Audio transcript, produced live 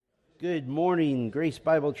Good morning, Grace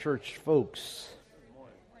Bible Church folks.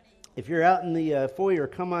 If you're out in the foyer,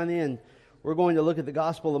 come on in. We're going to look at the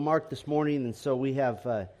Gospel of Mark this morning, and so we have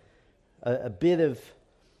a bit of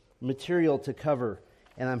material to cover,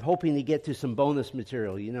 and I'm hoping to get to some bonus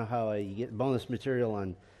material. You know how you get bonus material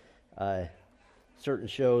on certain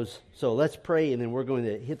shows. So let's pray, and then we're going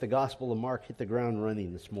to hit the Gospel of Mark, hit the ground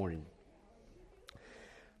running this morning.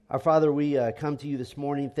 Our Father, we come to you this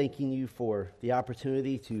morning thanking you for the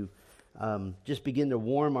opportunity to just begin to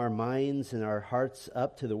warm our minds and our hearts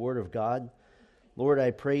up to the Word of God. Lord,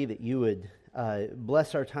 I pray that you would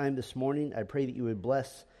bless our time this morning. I pray that you would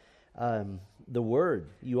bless the Word.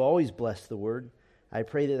 You always bless the Word. I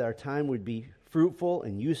pray that our time would be fruitful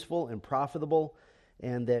and useful and profitable,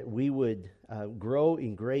 and that we would grow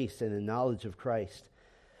in grace and in knowledge of Christ.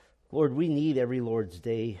 Lord, we need every Lord's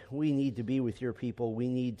Day. We need to be with your people. We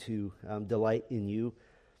need to delight in you.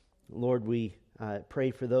 Lord, we pray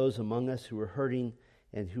for those among us who are hurting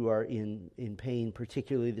and who are in pain,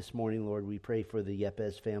 particularly this morning. Lord, we pray for the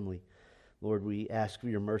Yepes family. Lord, we ask for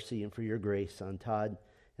your mercy and for your grace on Todd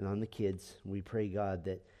and on the kids. We pray, God,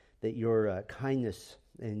 that your kindness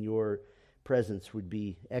and your presence would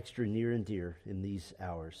be extra near and dear in these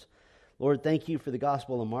hours. Lord, thank you for the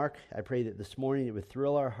Gospel of Mark. I pray that this morning it would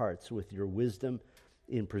thrill our hearts with your wisdom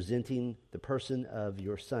in presenting the person of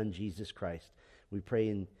your Son, Jesus Christ. We pray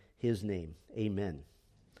in his name. Amen.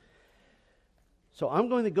 So I'm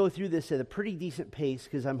going to go through this at a pretty decent pace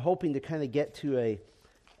because I'm hoping to kind of get to a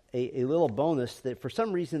little bonus that for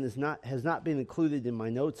some reason has not been included in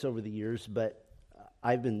my notes over the years, but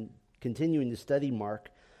I've been continuing to study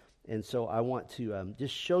Mark, and so I want to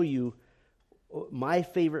just show you my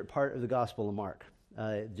favorite part of the Gospel of Mark,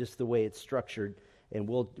 just the way it's structured, and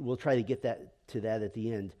we'll try to get to that at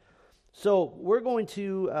the end. So we're going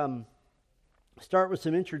to start with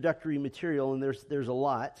some introductory material, and there's a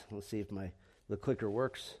lot. Let's see if the clicker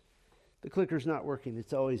works. The clicker's not working.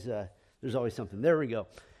 It's always there's always something. There we go.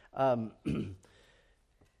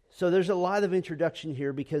 So there's a lot of introduction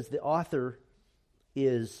here because the author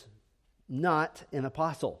is not an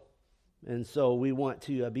apostle. And so we want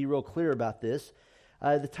to be real clear about this.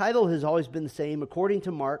 The title has always been the same. According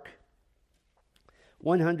to Mark,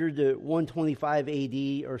 100 to 125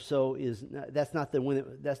 AD or so that's not when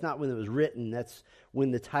it was written. That's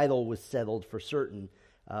when the title was settled for certain.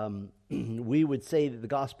 We would say that the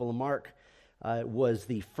Gospel of Mark was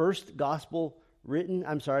the first gospel written.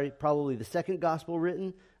 Probably the second gospel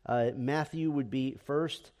written. Matthew would be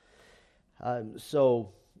first.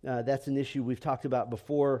 So that's an issue we've talked about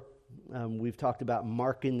before. We've talked about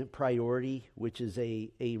Markan priority, which is a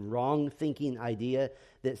wrong thinking idea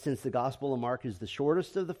that since the Gospel of Mark is the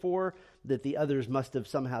shortest of the four, that the others must have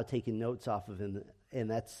somehow taken notes off of him,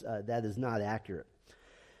 and that is not accurate.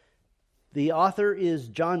 The author is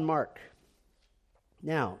John Mark.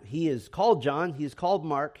 Now, he is called John, he is called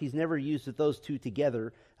Mark. He's never used those two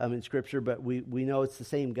together in Scripture, but we know it's the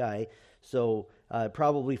same guy. So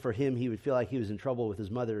probably for him, he would feel like he was in trouble with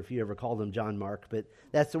his mother if you ever called him John Mark, but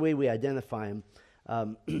that's the way we identify him.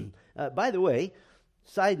 By the way,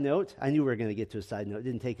 side note, I knew we were going to get to a side note. It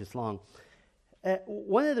didn't take us long.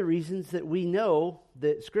 One of the reasons that we know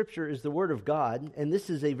that Scripture is the Word of God, and this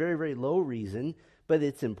is a very, very low reason, but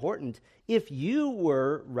it's important. If you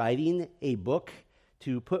were writing a book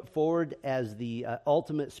to put forward as the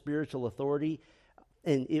ultimate spiritual authority,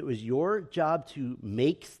 and it was your job to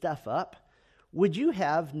make stuff up, would you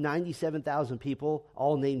have 97,000 people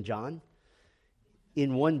all named John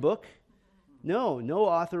in one book? No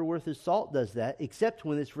author worth his salt does that, except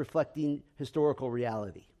when it's reflecting historical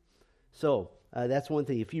reality. So that's one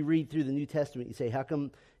thing. If you read through the New Testament, you say, how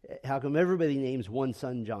come everybody names one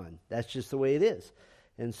son John? That's just the way it is.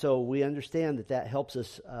 And so we understand that helps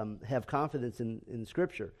us have confidence in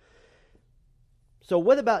Scripture. So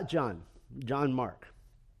what about John Mark?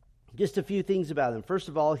 Just a few things about him. First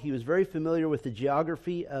of all, he was very familiar with the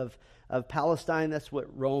geography of Palestine. That's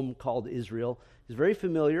what Rome called Israel. He's very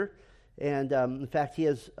familiar. And in fact, he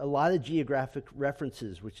has a lot of geographic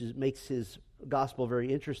references, which makes his gospel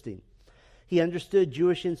very interesting. He understood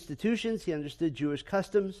Jewish institutions. He understood Jewish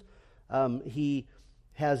customs. He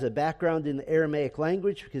has a background in the Aramaic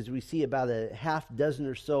language because we see about a half dozen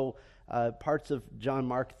or so parts of John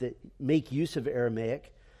Mark that make use of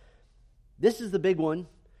Aramaic. This is the big one.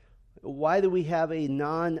 Why do we have a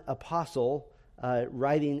non-apostle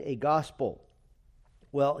writing a gospel?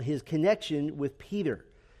 Well, his connection with Peter.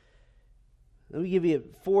 Let me give you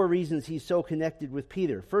 4 reasons he's so connected with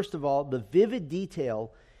Peter. First of all, the vivid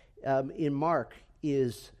detail in Mark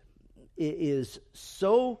is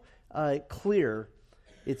so clear.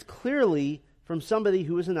 It's clearly from somebody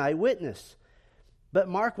who was an eyewitness. But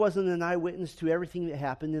Mark wasn't an eyewitness to everything that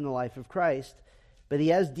happened in the life of Christ, but he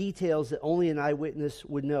has details that only an eyewitness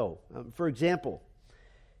would know. For example,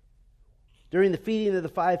 during the feeding of the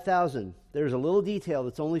 5,000, there's a little detail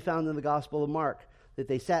that's only found in the Gospel of Mark, that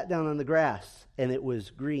they sat down on the grass and it was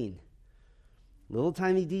green. Little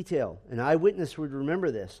tiny detail. An eyewitness would remember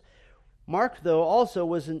this. Mark, though, also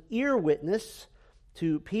was an ear witness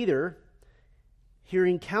to Peter,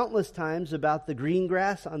 hearing countless times about the green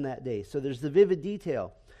grass on that day. So there's the vivid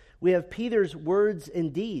detail. We have Peter's words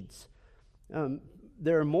and deeds.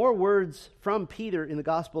 There are more words from Peter in the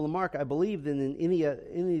Gospel of Mark, I believe, than in any of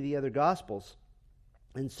the other Gospels.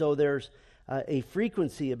 And so there's a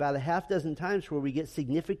frequency, about a half dozen times, where we get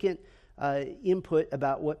significant input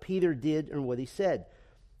about what Peter did and what he said.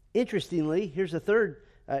 Interestingly, here's a third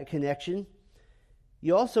connection.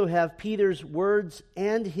 You also have Peter's words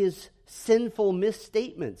and his sinful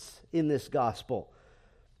misstatements in this gospel.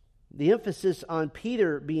 The emphasis on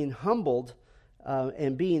Peter being humbled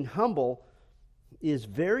and being humble is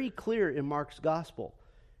very clear in Mark's gospel.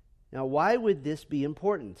 Now, why would this be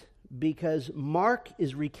important? Because Mark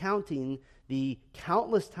is recounting the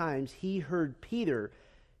countless times he heard Peter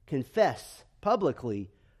confess publicly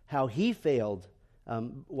how he failed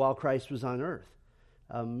while Christ was on earth.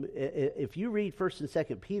 If you read 1st and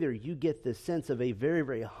 2nd Peter, you get this sense of a very,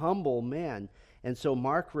 very humble man. And so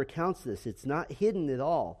Mark recounts this. It's not hidden at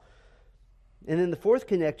all. And then the fourth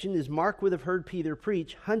connection is Mark would have heard Peter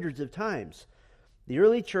preach hundreds of times. The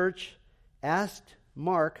early church asked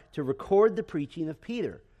Mark to record the preaching of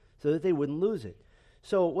Peter so that they wouldn't lose it.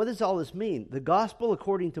 So what does all this mean? The gospel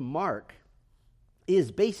according to Mark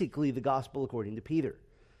is basically the gospel according to Peter.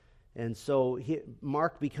 And so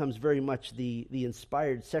Mark becomes very much the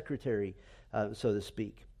inspired secretary, so to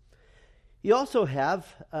speak. You also have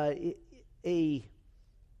an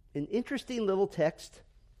interesting little text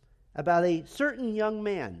about a certain young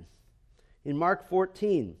man in Mark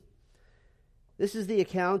 14. This is the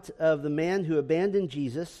account of the man who abandoned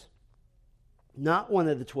Jesus, not one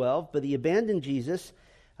of the 12, but he abandoned Jesus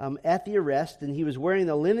at the arrest, and he was wearing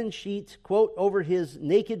a linen sheet, quote, over his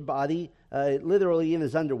naked body, literally in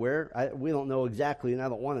his underwear. We don't know exactly, and I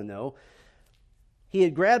don't want to know. He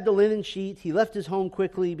had grabbed a linen sheet. He left his home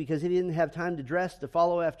quickly because he didn't have time to dress to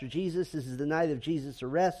follow after Jesus. This is the night of Jesus'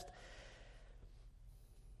 arrest.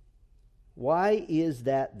 Why is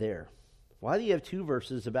that there? Why do you have two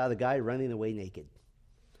verses about a guy running away naked?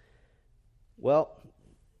 Well,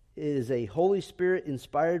 it is a Holy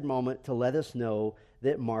Spirit-inspired moment to let us know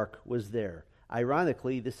that Mark was there.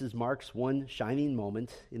 Ironically, this is Mark's one shining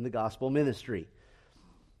moment in the gospel ministry.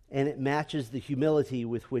 And it matches the humility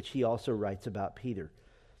with which he also writes about Peter.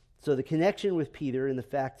 So the connection with Peter and the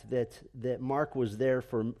fact that Mark was there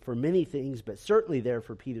for many things, but certainly there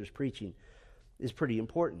for Peter's preaching, is pretty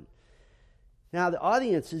important. Now, the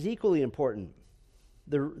audience is equally important.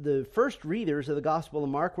 The first readers of the Gospel of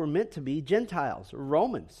Mark were meant to be Gentiles, or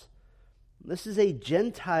Romans. This is a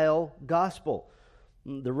Gentile gospel.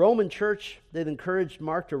 The Roman church that encouraged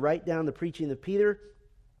Mark to write down the preaching of Peter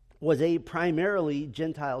was a primarily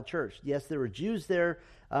Gentile church. Yes, there were Jews there,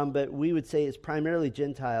 but we would say it's primarily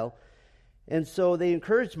Gentile. And so they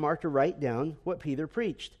encouraged Mark to write down what Peter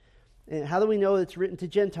preached. And how do we know it's written to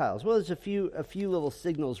Gentiles? Well, there's a few little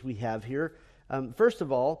signals we have here. First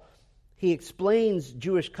of all, he explains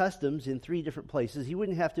Jewish customs in 3 different places. He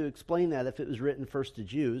wouldn't have to explain that if it was written first to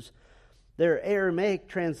Jews. There are Aramaic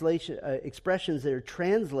expressions that are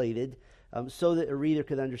translated so that a reader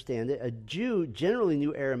could understand it. A Jew generally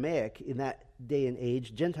knew Aramaic in that day and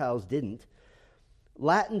age. Gentiles didn't.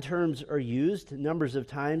 Latin terms are used numbers of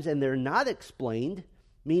times, and they're not explained,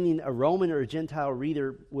 meaning a Roman or a Gentile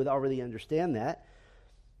reader would already understand that.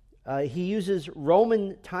 He uses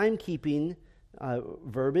Roman timekeeping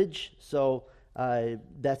verbiage, so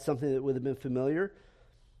that's something that would have been familiar.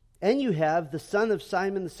 And you have the son of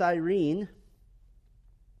Simon the Cyrene,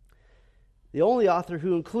 the only author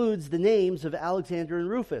who includes the names of Alexander and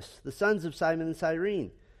Rufus, the sons of Simon and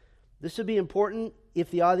Cyrene. This would be important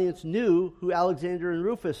if the audience knew who Alexander and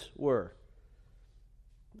Rufus were.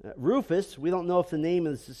 Rufus, we don't know if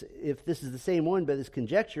if this is the same one, but it's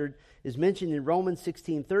conjectured, is mentioned in Romans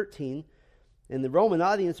 16:13, and the Roman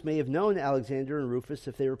audience may have known Alexander and Rufus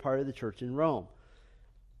if they were part of the church in Rome.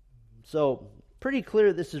 So, pretty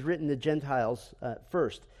clear this is written to Gentiles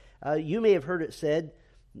first. You may have heard it said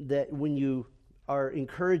that when you are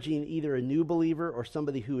encouraging either a new believer or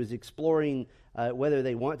somebody who is exploring whether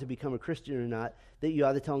they want to become a Christian or not, that you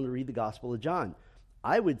ought to tell them to read the Gospel of John.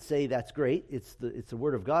 I would say that's great. It's the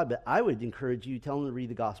Word of God, but I would encourage you to tell them to read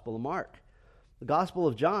the Gospel of Mark. The Gospel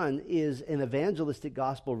of John is an evangelistic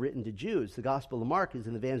gospel written to Jews. The Gospel of Mark is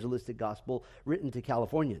an evangelistic gospel written to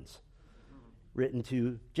Californians, written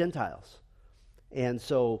to Gentiles. And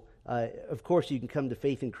so, of course, you can come to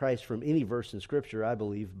faith in Christ from any verse in Scripture, I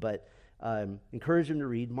believe, but encourage them to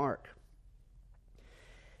read Mark.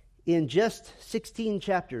 In just 16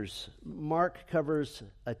 chapters, Mark covers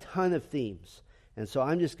a ton of themes. And so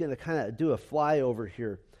I'm just going to kind of do a flyover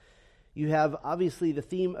here. You have, obviously, the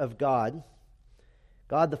theme of God.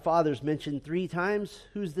 God the Father is mentioned 3 times.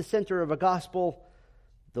 Who's the center of a gospel?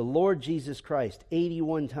 The Lord Jesus Christ,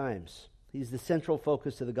 81 times. He's the central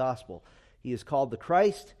focus of the gospel. He is called the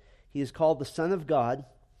Christ. He is called the Son of God.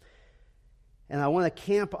 And I want to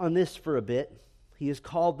camp on this for a bit. He is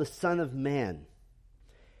called the Son of Man.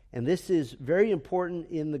 And this is very important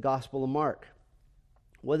in the Gospel of Mark.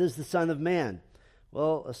 What is the Son of Man?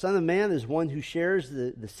 Well, a Son of Man is one who shares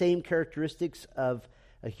the same characteristics of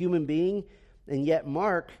a human being. And yet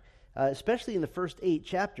Mark, especially in the first 8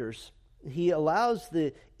 chapters, he allows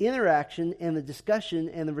the interaction and the discussion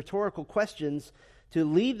and the rhetorical questions to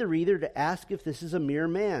lead the reader to ask if this is a mere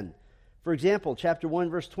man. For example, chapter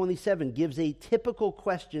 1, verse 27 gives a typical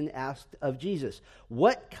question asked of Jesus.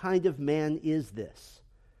 What kind of man is this?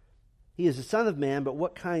 He is the Son of Man, but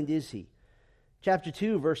what kind is he? Chapter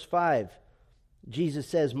 2, verse 5, Jesus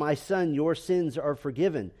says, "My son, your sins are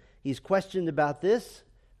forgiven." He's questioned about this,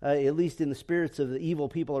 at least in the spirits of the evil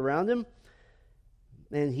people around him.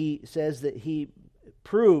 And he says that he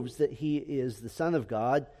proves that he is the Son of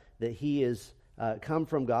God, that he is come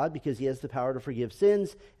from God because he has the power to forgive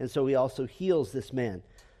sins, and so he also heals this man.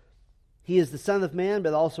 He is the Son of Man,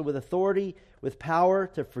 but also with authority, with power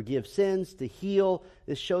to forgive sins, to heal.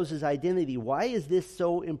 This shows his identity. Why is this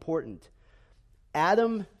so important?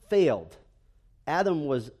 Adam failed. Adam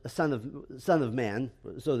was a son of man,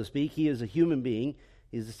 so to speak. He is a human being.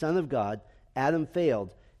 He is the Son of God. Adam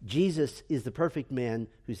failed. Jesus is the perfect man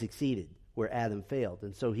who succeeded where Adam failed.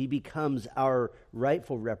 And so he becomes our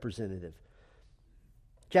rightful representative.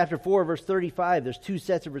 Chapter 4, verse 35, there's 2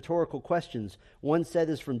 sets of rhetorical questions. One set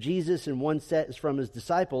is from Jesus and one set is from his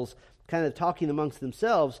disciples, kind of talking amongst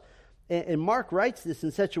themselves. And Mark writes this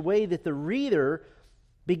in such a way that the reader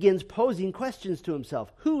begins posing questions to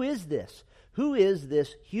himself. Who is this? Who is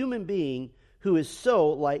this human being who is so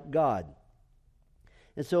like God?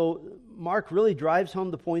 And so Mark really drives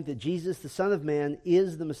home the point that Jesus, the Son of Man,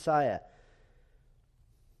 is the Messiah.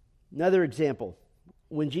 Another example.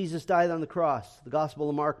 When Jesus died on the cross, the Gospel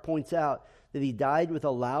of Mark points out that he died with a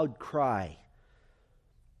loud cry.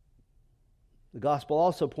 The Gospel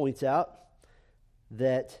also points out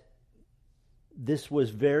that this was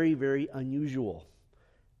very, very unusual.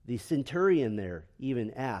 The centurion there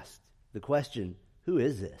even asked the question, who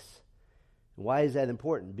is this? Why is that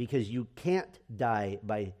important? Because you can't die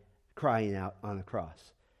by crying out on a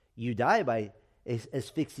cross. You die by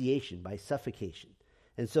asphyxiation, by suffocation.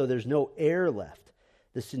 And so there's no air left.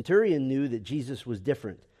 The centurion knew that Jesus was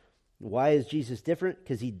different. Why is Jesus different?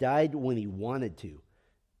 Because he died when he wanted to.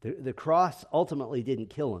 The cross ultimately didn't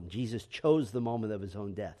kill him. Jesus chose the moment of his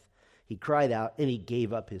own death. He cried out and he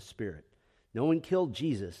gave up his spirit. No one killed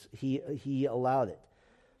Jesus. He allowed it.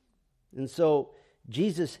 And so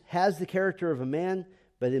Jesus has the character of a man,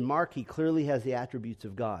 but in Mark he clearly has the attributes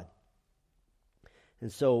of God.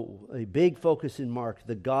 And so a big focus in Mark,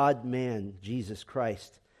 the God-man, Jesus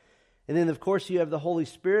Christ. And then, of course, you have the Holy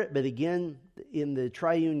Spirit, but again, in the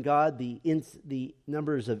triune God, the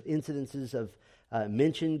numbers of incidences of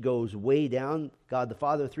mention goes way down. God the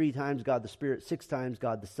Father 3 times, God the Spirit 6 times,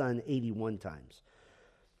 God the Son 81 times.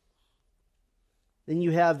 Then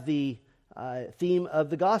you have the theme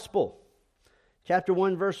of the gospel. Chapter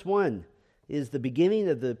 1, verse 1 is the beginning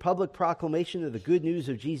of the public proclamation of the good news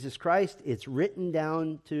of Jesus Christ. It's written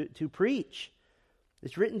down to preach.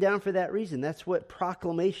 It's written down for that reason. That's what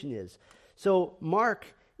proclamation is. So Mark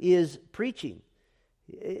is preaching.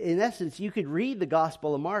 In essence, you could read the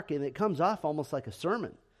Gospel of Mark and it comes off almost like a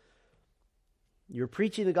sermon. You're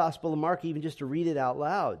preaching the Gospel of Mark even just to read it out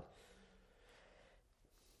loud.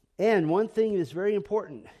 And one thing that's very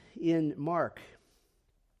important in Mark,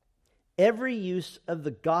 every use of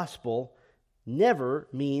the Gospel never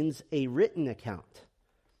means a written account.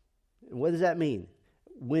 What does that mean?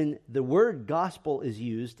 When the word gospel is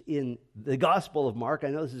used in the Gospel of Mark, I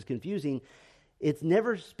know this is confusing, it's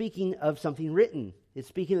never speaking of something written. It's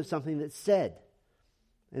speaking of something that's said.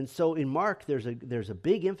 And so in Mark, there's a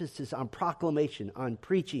big emphasis on proclamation, on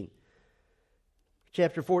preaching.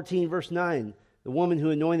 Chapter 14, verse 9, the woman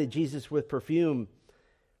who anointed Jesus with perfume,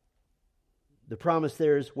 the promise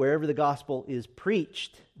there is wherever the gospel is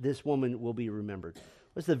preached, this woman will be remembered.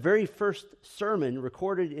 It was the very first sermon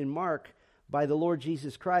recorded in Mark by the Lord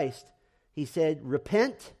Jesus Christ, he said,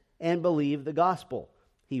 repent and believe the gospel.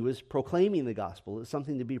 He was proclaiming the gospel. It's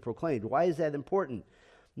something to be proclaimed. Why is that important?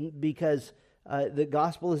 Because the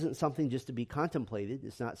gospel isn't something just to be contemplated.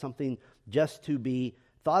 It's not something just to be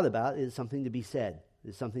thought about. It's something to be said.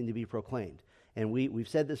 It's something to be proclaimed. And we've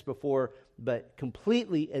said this before, but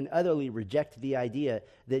completely and utterly reject the idea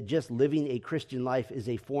that just living a Christian life is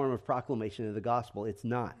a form of proclamation of the gospel. It's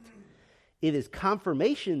not. It is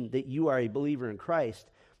confirmation that you are a believer in Christ,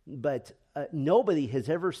 but nobody has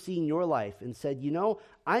ever seen your life and said,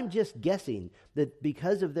 I'm just guessing that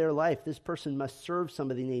because of their life, this person must serve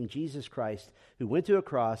somebody named Jesus Christ, who went to a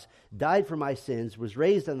cross, died for my sins, was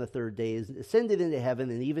raised on the third day, ascended into heaven,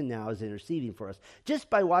 and even now is interceding for us. Just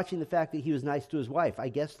by watching the fact that he was nice to his wife, I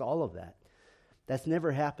guessed all of that. That's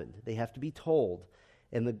never happened. They have to be told.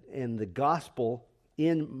 And the gospel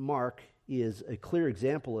in Mark is a clear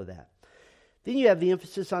example of that. Then you have the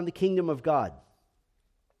emphasis on the kingdom of God.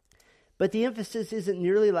 But the emphasis isn't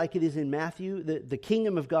nearly like it is in Matthew. The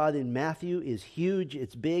kingdom of God in Matthew is huge,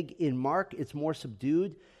 it's big. In Mark, it's more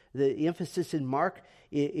subdued. The emphasis in Mark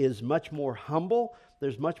is much more humble.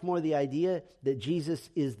 There's much more the idea that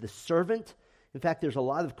Jesus is the servant. In fact, there's a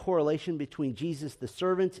lot of correlation between Jesus the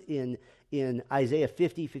servant in Isaiah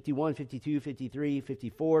 50, 51, 52, 53,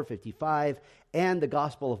 54, 55, and the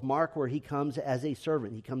Gospel of Mark, where he comes as a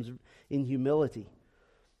servant. He comes in humility.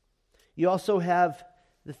 You also have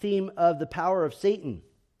the theme of the power of Satan.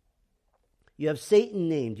 You have Satan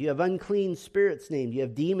named. You have unclean spirits named. You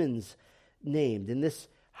have demons named. And this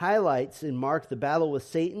highlights in Mark the battle with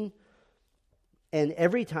Satan. And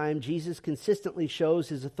every time Jesus consistently shows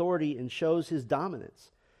his authority and shows his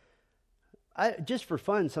dominance. Just for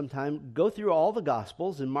fun sometime, go through all the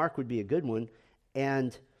Gospels, and Mark would be a good one,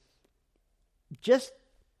 and just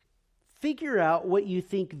figure out what you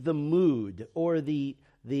think the mood or the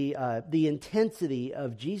intensity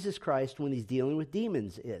of Jesus Christ when he's dealing with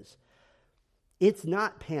demons is. It's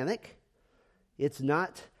not panic. It's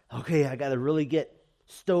not, okay, I got to really get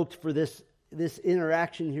stoked for this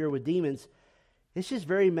interaction here with demons. It's just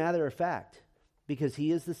very matter of fact, because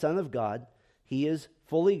he is the Son of God. He is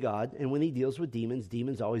fully God, and when he deals with demons,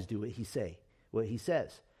 demons always do what he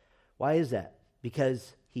says. Why is that?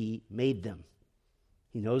 Because he made them.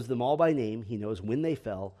 He knows them all by name. He knows when they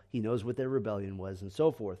fell. He knows what their rebellion was, and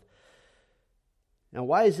so forth. Now,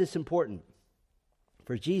 why is this important?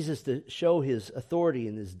 For Jesus to show his authority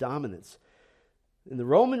and his dominance. In the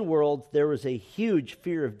Roman world, there was a huge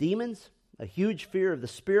fear of demons, a huge fear of the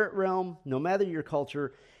spirit realm, no matter your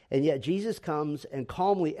culture, and yet Jesus comes and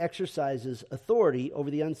calmly exercises authority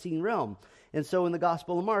over the unseen realm. And so in the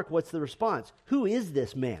Gospel of Mark, what's the response? Who is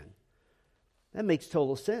this man? That makes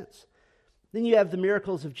total sense. Then you have the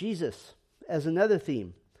miracles of Jesus as another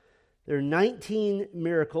theme. There are 19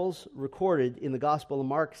 miracles recorded in the Gospel of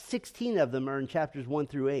Mark. 16 of them are in chapters 1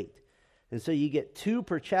 through 8. And so you get 2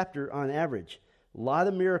 per chapter on average. A lot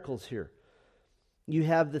of miracles here. You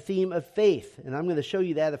have the theme of faith, and I'm going to show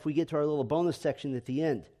you that if we get to our little bonus section at the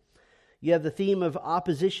end. You have the theme of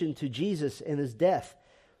opposition to Jesus and his death.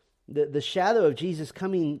 The shadow of Jesus'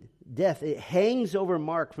 coming death, it hangs over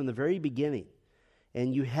Mark from the very beginning.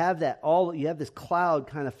 And you have this cloud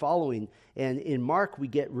kind of following. And in Mark, we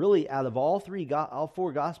get really out of all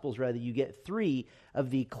 4 Gospels, you get 3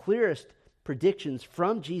 of the clearest predictions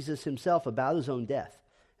from Jesus himself about his own death.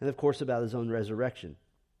 And of course, about his own resurrection.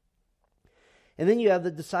 And then you have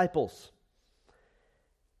the disciples.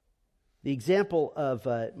 The example of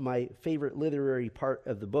my favorite literary part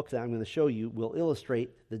of the book that I'm going to show you will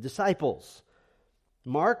illustrate the disciples.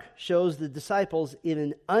 Mark shows the disciples in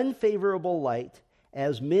an unfavorable light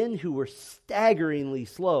as men who were staggeringly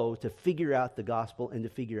slow to figure out the gospel and to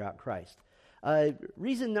figure out Christ.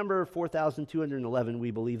 Reason number 4,211,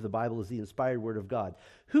 we believe the Bible is the inspired word of God.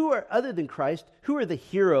 Who are, other than Christ, who are the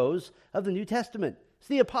heroes of the New Testament? It's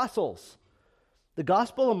the apostles. The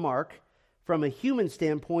Gospel of Mark, from a human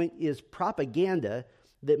standpoint, is propaganda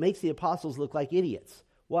that makes the apostles look like idiots.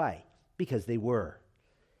 Why? Because they were.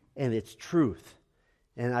 And it's truth.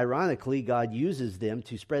 And ironically, God uses them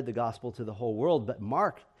to spread the gospel to the whole world. But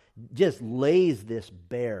Mark just lays this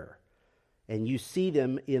bare. And you see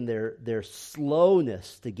them in their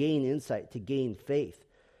slowness to gain insight, to gain faith.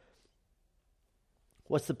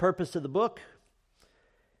 What's the purpose of the book?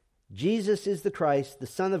 Jesus is the Christ, the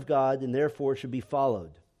Son of God, and therefore should be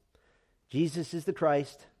followed. Jesus is the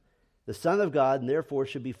Christ, the Son of God, and therefore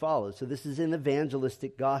should be followed. So this is an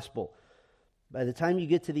evangelistic gospel. By the time you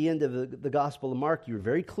get to the end of the Gospel of Mark, you're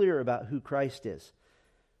very clear about who Christ is.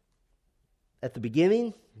 At the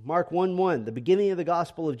beginning, Mark 1:1, the beginning of the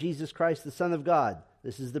gospel of Jesus Christ, the Son of God.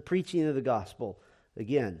 This is the preaching of the gospel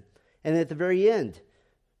again. And at the very end,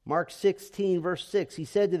 Mark 16, verse 6, he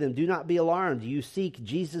said to them, "Do not be alarmed. You seek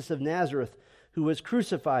Jesus of Nazareth, who was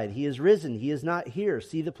crucified. He is risen. He is not here.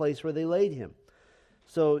 See the place where they laid him."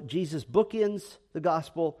 So Jesus bookends the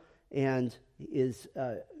gospel and is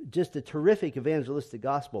just a terrific evangelistic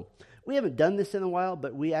gospel. We haven't done this in a while,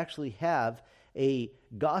 but we actually have a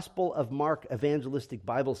Gospel of Mark evangelistic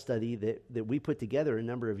Bible study that we put together a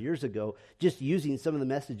number of years ago, just using some of the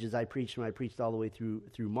messages I preached when I preached all the way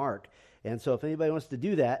through Mark. And so if anybody wants to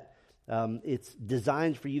do that, it's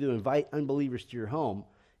designed for you to invite unbelievers to your home.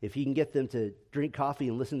 If you can get them to drink coffee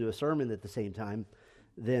and listen to a sermon at the same time,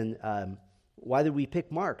 then why did we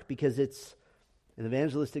pick Mark? Because it's an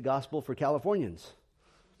evangelistic gospel for Californians.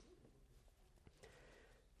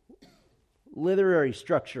 Literary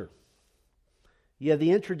structure. You have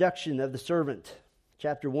the introduction of the servant,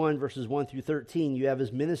 chapter 1, verses 1 through 13. You have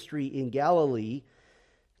his ministry in Galilee,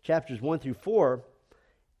 chapters 1 through 4.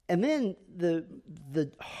 And then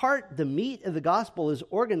the heart, the meat of the gospel is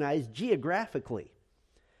organized geographically.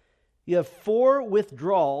 You have 4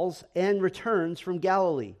 withdrawals and returns from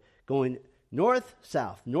Galilee, going north,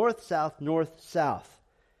 south, north, south, north, south.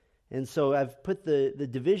 And so I've put the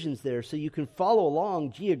divisions there so you can follow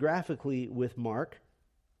along geographically with Mark.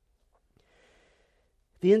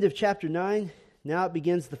 The end of chapter 9, now it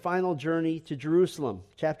begins the final journey to Jerusalem.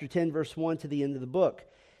 Chapter 10, verse 1 to the end of the book.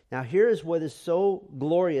 Now here is what is so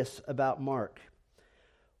glorious about Mark.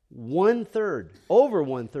 Over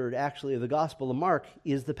one third actually of the Gospel of Mark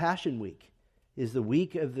is the Passion Week, is the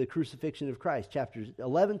week of the crucifixion of Christ. Chapters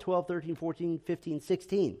 11, 12, 13, 14, 15,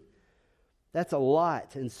 16. That's a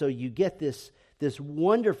lot. And so you get this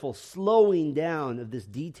wonderful slowing down of this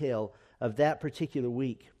detail of that particular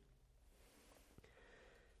week.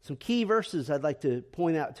 Some key verses I'd like to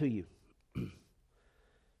point out to you.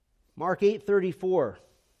 Mark 8:34.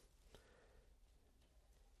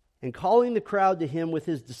 And calling the crowd to him with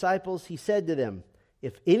his disciples, he said to them,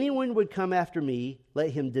 "If anyone would come after me,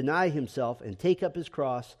 let him deny himself and take up his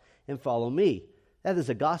cross and follow me." That is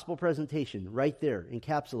a gospel presentation right there,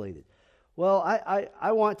 encapsulated. Well,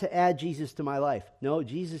 I want to add Jesus to my life. No,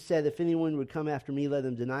 Jesus said, if anyone would come after me, let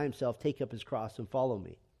him deny himself, take up his cross, and follow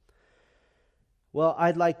me. Well,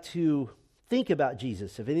 I'd like to think about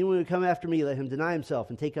Jesus. If anyone would come after me, let him deny himself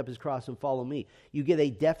and take up his cross and follow me. You get a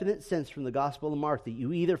definite sense from the Gospel of Mark that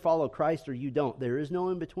you either follow Christ or you don't. There is no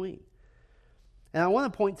in between. And I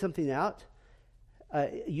want to point something out.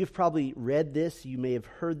 You've probably read this. You may have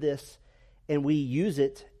heard this. And we use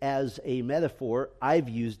it as a metaphor. I've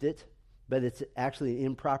used it, but it's actually an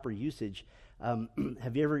improper usage.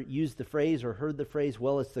 Have you ever used the phrase or heard the phrase,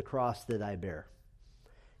 "Well, it's the cross that I bear"?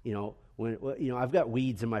 I've got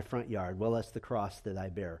weeds in my front yard. Well, that's the cross that I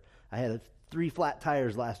bear. I had 3 flat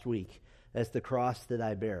tires last week. That's the cross that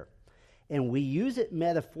I bear. And we use it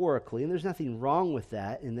metaphorically, and there's nothing wrong with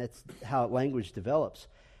that, and that's how language develops.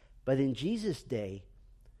 But in Jesus' day,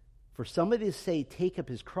 for somebody to say take up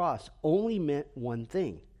his cross only meant one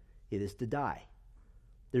thing. It is to die.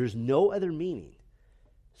 There's no other meaning.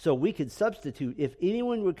 So we could substitute, if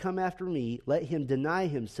anyone would come after me, let him deny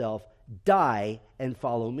himself, die, and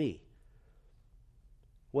follow me.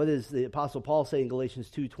 What does the Apostle Paul say in Galatians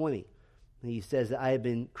 2:20? He says that I have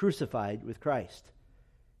been crucified with Christ.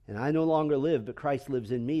 And I no longer live, but Christ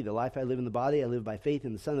lives in me. The life I live in the body, I live by faith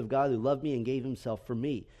in the Son of God who loved me and gave himself for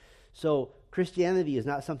me. So Christianity is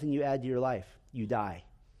not something you add to your life. You die.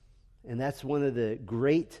 And that's one of the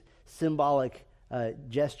great symbolic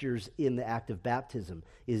gestures in the act of baptism,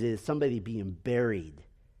 is somebody being buried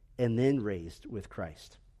and then raised with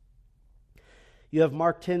Christ. You have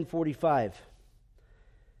Mark 10:45.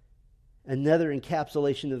 Another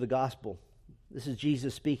encapsulation of the gospel. This is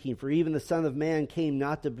Jesus speaking. For even the Son of Man came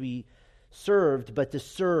not to be served, but to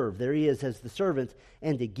serve. There he is as the servant,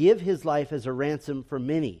 and to give his life as a ransom for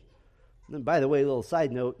many. And by the way, a little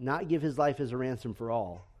side note, not give his life as a ransom for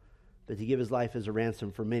all, but to give his life as a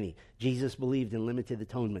ransom for many. Jesus believed in limited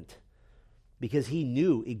atonement because he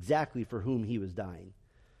knew exactly for whom he was dying.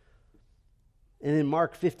 And in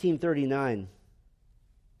Mark 15:39,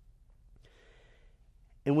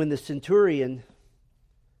 and when the centurion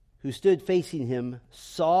who stood facing him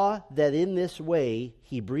saw that in this way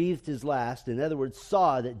he breathed his last, in other words,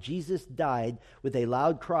 saw that Jesus died with a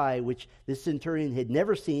loud cry, which this centurion had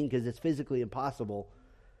never seen because it's physically impossible,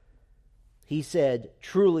 he said,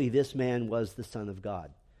 "Truly this man was the Son of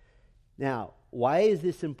God." Now, why is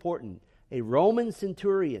this important? A Roman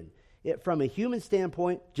centurion, from a human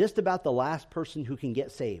standpoint, just about the last person who can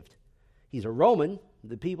get saved. He's a Roman,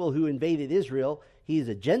 the people who invaded Israel. He's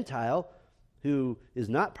a Gentile who is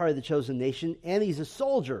not part of the chosen nation, and he's a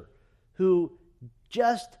soldier who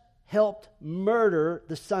just helped murder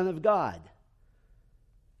the Son of God.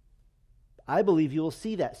 I believe you will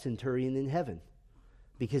see that centurion in heaven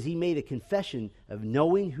because he made a confession of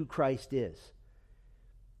knowing who Christ is.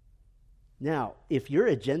 Now, if you're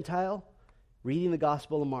a Gentile reading the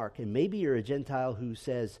Gospel of Mark, and maybe you're a Gentile who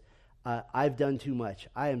says, I've done too much,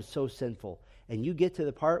 I am so sinful, and you get to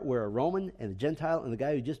the part where a Roman and a Gentile and the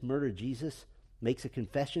guy who just murdered Jesus makes a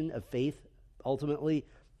confession of faith, ultimately,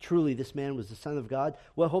 truly this man was the Son of God,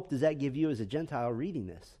 what hope does that give you as a Gentile reading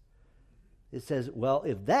this? It says, well,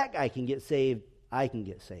 if that guy can get saved, I can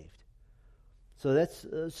get saved. So that's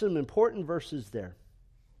some important verses there.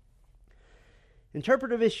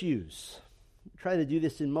 Interpretive issues. Try to do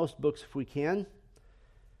this in most books if we can.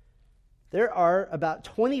 There are about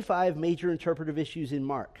 25 major interpretive issues in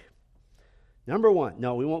Mark. Number one,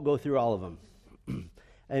 no, we won't go through all of them.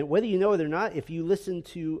 And whether you know it or not, if you listen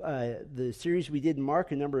to the series we did in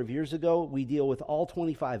Mark a number of years ago, we deal with all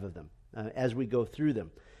 25 of them as we go through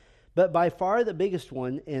them. But by far the biggest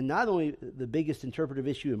one, and not only the biggest interpretive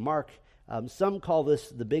issue in Mark, some call this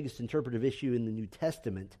the biggest interpretive issue in the New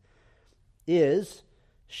Testament, is,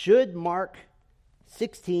 should Mark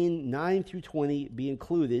 16, 9 through 20 be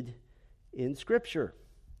included in Scripture?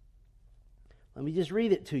 Let me just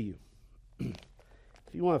read it to you. If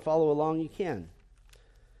you want to follow along, you can.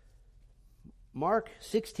 Mark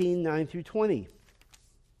 16, 9 through 20.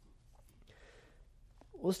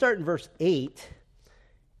 We'll start in verse 8.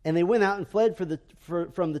 And they went out and fled from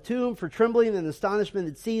the tomb, for trembling and astonishment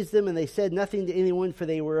had seized them, and they said nothing to anyone, for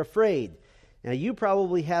they were afraid. Now, you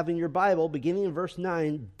probably have in your Bible, beginning in verse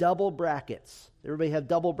 9, double brackets. Everybody have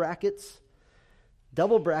double brackets?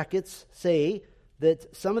 Double brackets say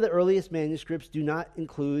that some of the earliest manuscripts do not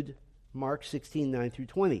include Mark 16, 9 through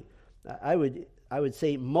 20. I would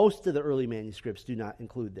say most of the early manuscripts do not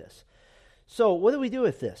include this. So what do we do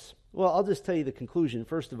with this? Well, I'll just tell you the conclusion.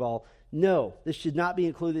 First of all, no, this should not be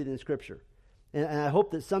included in Scripture. And I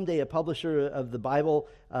hope that someday a publisher of the Bible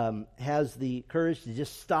has the courage to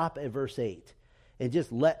just stop at verse 8 and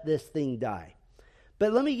just let this thing die.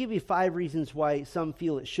 But let me give you 5 reasons why some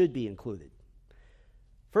feel it should be included.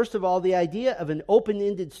 First of all, the idea of an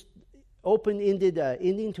open-ended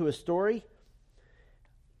ending to a story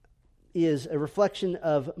is a reflection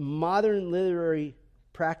of modern literary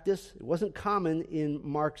practice. It wasn't common in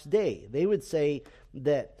Mark's day. They would say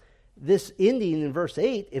that this ending in verse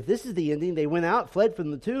 8, if this is the ending, they went out, fled from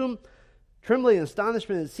the tomb, trembling and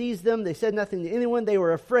astonishment had seized them. They said nothing to anyone. They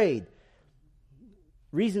were afraid.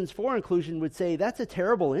 Reasons for inclusion would say that's a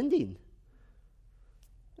terrible ending.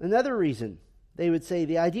 Another reason, they would say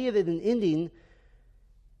the idea that an ending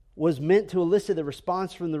was meant to elicit a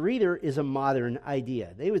response from the reader is a modern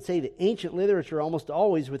idea. They would say that ancient literature almost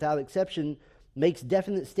always, without exception, makes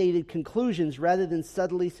definite stated conclusions rather than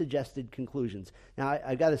subtly suggested conclusions. Now,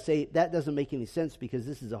 I've got to say, that doesn't make any sense because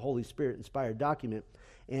this is a Holy Spirit-inspired document,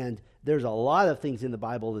 and there's a lot of things in the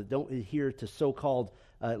Bible that don't adhere to so-called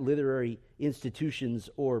literary institutions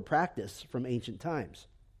or practice from ancient times.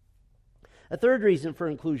 A third reason for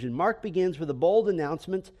inclusion, Mark begins with a bold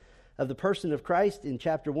announcement of the person of Christ in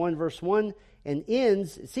chapter 1, verse 1, and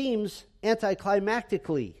ends, it seems,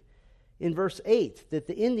 anticlimactically in verse 8, that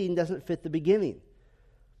the ending doesn't fit the beginning.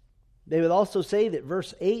 They would also say that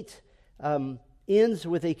verse 8 ends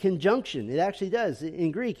with a conjunction. It actually does.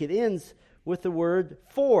 In Greek, it ends with the word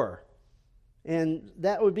for. And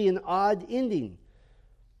that would be an odd ending.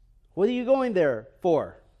 What are you going there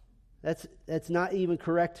for? That's not even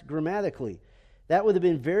correct grammatically. That would have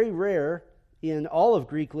been very rare in all of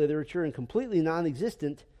Greek literature and completely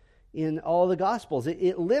non-existent in all the Gospels.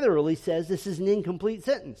 It literally says this is an incomplete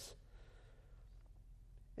sentence.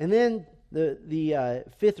 And then the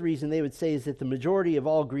fifth reason they would say is that the majority of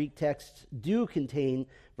all Greek texts do contain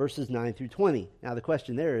verses 9 through 20. Now the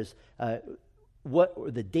question there is, what are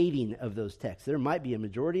the dating of those texts? There might be a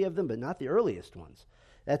majority of them, but not the earliest ones.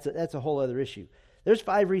 That's a whole other issue. There's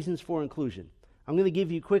 5 reasons for inclusion. I'm going to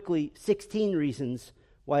give you quickly 16 reasons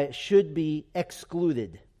why it should be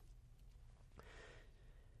excluded.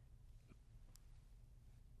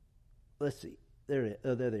 Let's see. There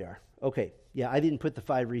they are. Okay. Yeah, I didn't put the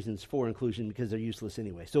 5 reasons for inclusion because they're useless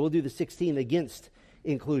anyway. So we'll do the 16 against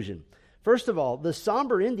inclusion. First of all, the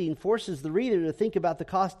somber ending forces the reader to think about the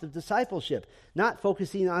cost of discipleship, not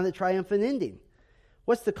focusing on the triumphant ending.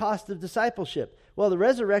 What's the cost of discipleship? Well, the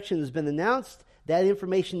resurrection has been announced. That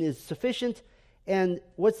information is sufficient. And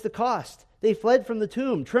what's the cost? They fled from the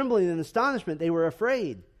tomb, trembling in astonishment. They were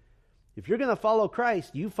afraid. If you're going to follow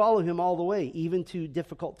Christ, you follow him all the way, even to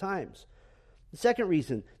difficult times. The second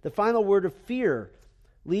reason, the final word of fear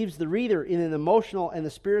leaves the reader in an emotional and a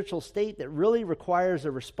spiritual state that really requires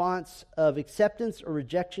a response of acceptance or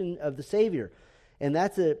rejection of the Savior. And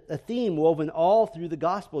that's a theme woven all through the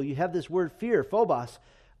gospel. You have this word fear, phobos,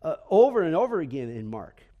 over and over again in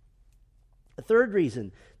Mark. A third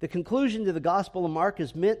reason, the conclusion to the Gospel of Mark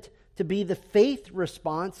is meant to be the faith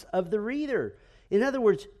response of the reader. In other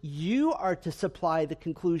words, you are to supply the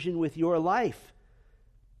conclusion with your life,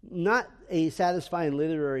 not a satisfying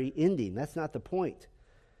literary ending. That's not the point.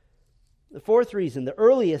 The fourth reason, the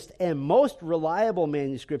earliest and most reliable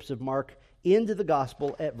manuscripts of Mark end the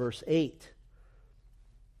Gospel at verse 8.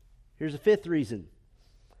 Here's a fifth reason.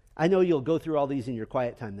 I know you'll go through all these in your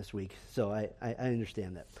quiet time this week, so I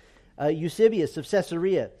understand that. Eusebius of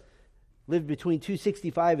Caesarea lived between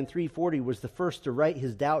 265 and 340, was the first to write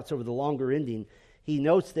his doubts over the longer ending. He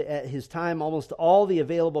notes that at his time, almost all the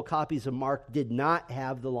available copies of Mark did not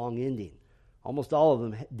have the long ending. Almost all of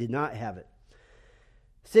them did not have it.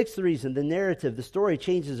 Sixth reason, the narrative, the story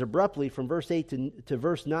changes abruptly from verse 8 to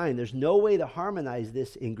verse 9. There's no way to harmonize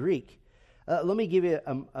this in Greek. Let me give you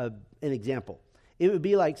an example. It would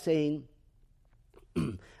be like saying,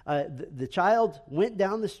 the child went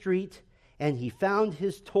down the street and he found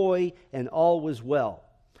his toy and all was well.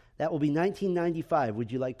 That will be 1995.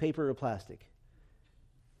 Would you like paper or plastic?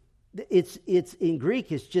 It's in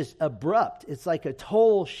Greek, it's just abrupt. It's like a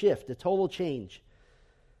total shift, a total change.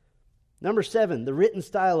 Number 7, the written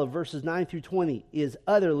style of verses 9 through 20 is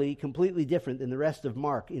utterly, completely different than the rest of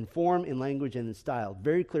Mark in form, in language, and in style.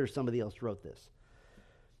 Very clear somebody else wrote this.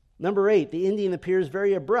 Number 8, the ending appears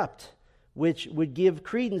very abrupt, which would give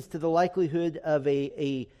credence to the likelihood of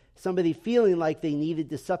somebody feeling like they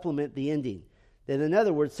needed to supplement the ending. That, in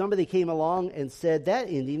other words, somebody came along and said, that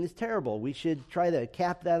ending is terrible. We should try to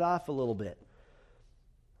cap that off a little bit.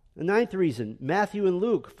 The ninth reason, Matthew and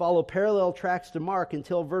Luke follow parallel tracks to Mark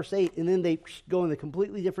until verse 8, and then they go in a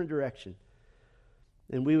completely different direction.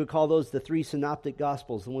 And we would call those the 3 synoptic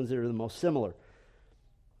gospels, the ones that are the most similar.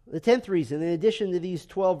 The 10th reason, in addition to these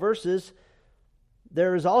 12 verses,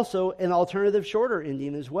 there is also an alternative shorter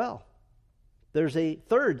ending as well. There's a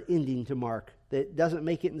third ending to Mark that doesn't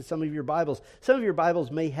make it into some of your Bibles. Some of your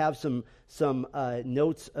Bibles may have some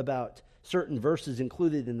notes about certain verses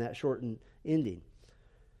included in that shortened ending.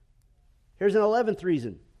 Here's an 11th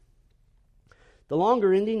reason. The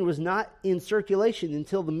longer ending was not in circulation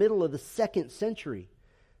until the middle of the 2nd century.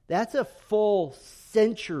 That's a full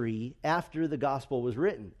century after the gospel was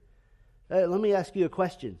written. Let me ask you a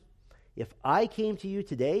question. If I came to you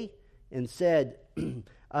today and said,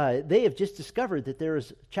 they have just discovered that there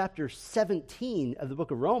is chapter 17 of the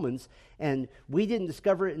book of Romans, and we didn't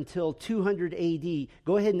discover it until 200 AD.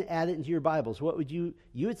 Go ahead and add it into your Bibles. What would you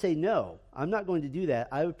would say, no, I'm not going to do that.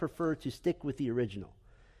 I would prefer to stick with the original.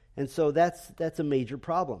 And so that's a major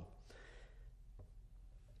problem.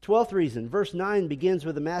 12th reason, verse 9 begins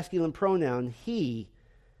with a masculine pronoun, he.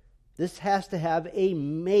 This has to have a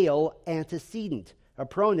male antecedent. A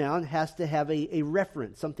pronoun has to have a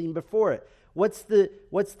reference, something before it. What's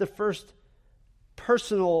the first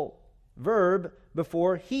personal verb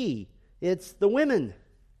before he? It's the women.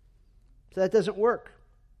 So that doesn't work.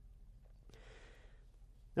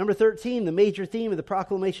 Number 13, the major theme of the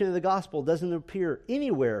proclamation of the gospel doesn't appear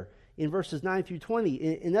anywhere in verses 9 through 20.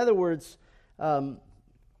 In other words,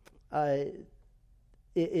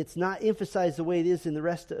 it's not emphasized the way it is in the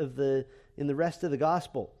rest of the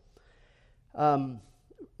gospel.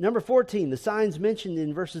 Number 14, the signs mentioned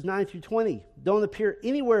in verses 9 through 20 don't appear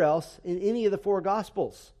anywhere else in any of the 4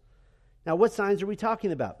 Gospels. Now, what signs are we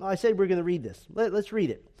talking about? Well, I said we're going to read this. Let's read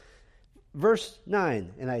it. Verse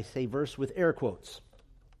 9, and I say verse with air quotes.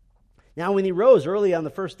 Now, when he rose early on the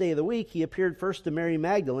first day of the week, he appeared first to Mary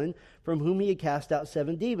Magdalene, from whom he had cast out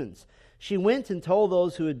 7 demons. She went and told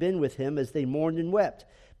those who had been with him as they mourned and wept.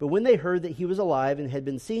 But when they heard that he was alive and had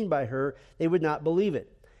been seen by her, they would not believe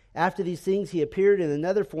it. After these things, he appeared in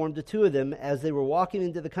another form to 2 of them as they were walking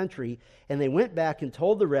into the country, and they went back and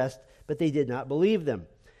told the rest, but they did not believe them.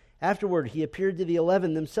 Afterward, he appeared to the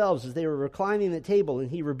 11 themselves as they were reclining at table,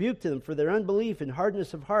 and he rebuked them for their unbelief and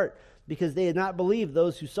hardness of heart, because they had not believed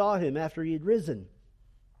those who saw him after he had risen.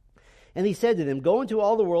 And he said to them, go into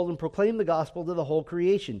all the world and proclaim the gospel to the whole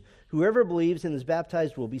creation. Whoever believes and is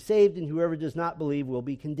baptized will be saved, and whoever does not believe will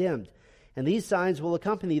be condemned. And these signs will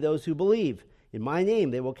accompany those who believe. In my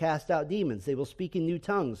name they will cast out demons. They will speak in new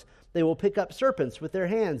tongues. They will pick up serpents with their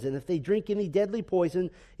hands. And if they drink any deadly poison,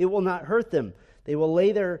 it will not hurt them. They will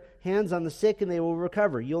lay their hands on the sick and they will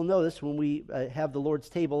recover. You'll notice when we have the Lord's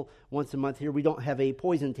table once a month here, we don't have a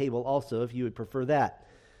poison table also, if you would prefer that.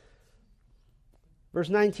 Verse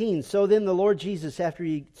 19, so then the Lord Jesus, after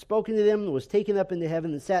he had spoken to them, was taken up into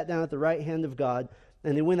heaven and sat down at the right hand of God.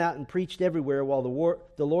 And they went out and preached everywhere while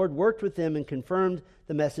the Lord worked with them and confirmed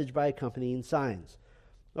the message by accompanying signs.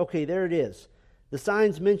 Okay, there it is. The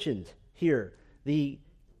signs mentioned here, the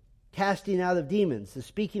casting out of demons, the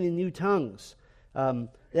speaking in new tongues.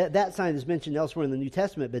 That sign is mentioned elsewhere in the New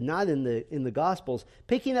Testament, but not in the Gospels.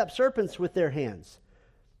 Picking up serpents with their hands.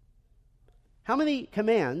 How many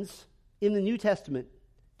commands in the New Testament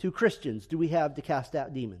to Christians do we have to cast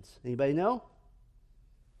out demons? Anybody know?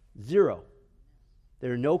 0.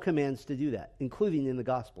 There are no commands to do that, including in the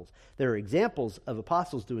Gospels. There are examples of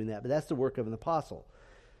apostles doing that, but that's the work of an apostle.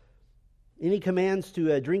 Any commands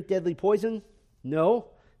to drink deadly poison? No.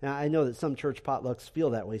 Now, I know that some church potlucks feel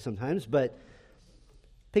that way sometimes, but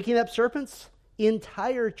picking up serpents?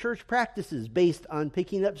 Entire church practices based on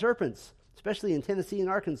picking up serpents, especially in Tennessee and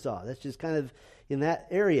Arkansas. That's just kind of in that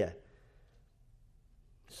area.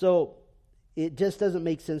 So it just doesn't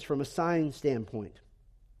make sense from a sign standpoint.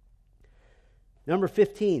 Number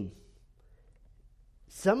 15.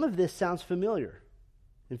 Some of this sounds familiar.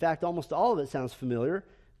 In fact, almost all of it sounds familiar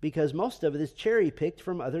because most of it is cherry-picked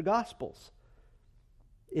from other Gospels.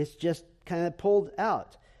 It's just kind of pulled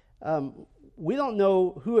out. We don't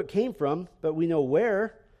know who it came from, but we know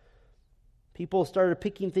where. People started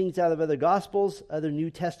picking things out of other Gospels, other New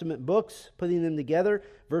Testament books, putting them together.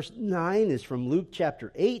 Verse 9 is from Luke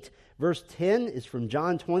chapter 8. Verse 10 is from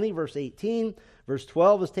John 20, verse 18. Verse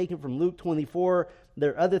 12 is taken from Luke 24.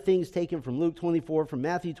 There are other things taken from Luke 24, from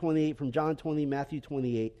Matthew 28, from John 20, Matthew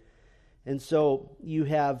 28. And so you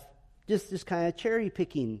have just this kind of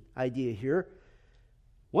cherry-picking idea here.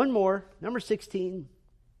 One more, number 16.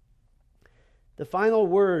 The final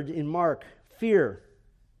word in Mark, fear,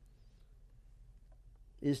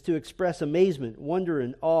 is to express amazement, wonder,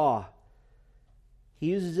 and awe. He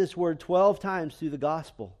uses this word 12 times through the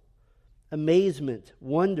gospel. Amazement,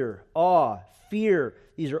 wonder, awe, fear.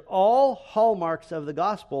 These are all hallmarks of the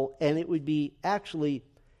gospel, and it would be actually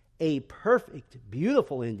a perfect,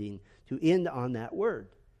 beautiful ending to end on that word.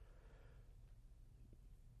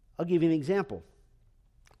 I'll give you an example.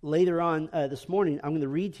 Later on this morning, I'm going to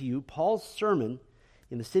read to you Paul's sermon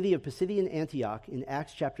in the city of Pisidian Antioch in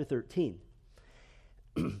Acts chapter 13.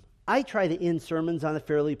 I try to end sermons on a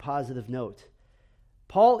fairly positive note.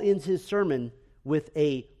 Paul ends his sermon with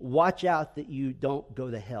a watch out that you don't go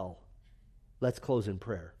to hell. Let's close in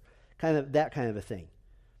prayer. That kind of a thing.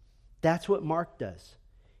 That's what Mark does.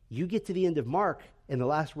 You get to the end of Mark, and the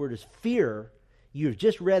last word is fear. You've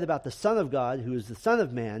just read about the Son of God, who is the Son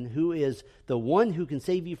of Man, who is the one who can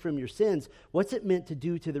save you from your sins. What's it meant to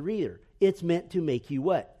do to the reader? It's meant to make you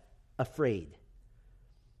what? Afraid.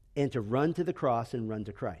 And to run to the cross and run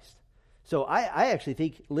to Christ. So I actually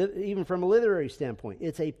think, even from a literary standpoint,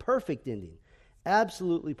 it's a perfect ending.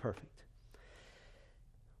 Absolutely perfect.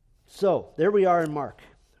 So, there we are in Mark.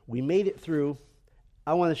 We made it through.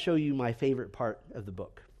 I want to show you my favorite part of the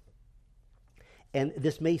book. And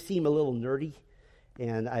this may seem a little nerdy,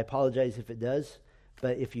 and I apologize if it does,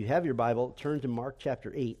 but if you have your Bible, turn to Mark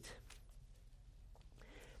chapter 8.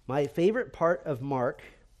 My favorite part of Mark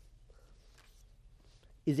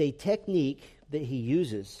is a technique that he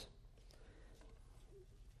uses.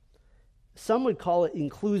 Some would call it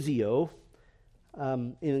inclusio.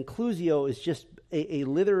 And inclusio is just a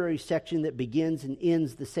literary section that begins and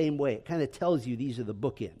ends the same way. It kind of tells you these are the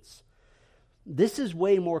bookends. This is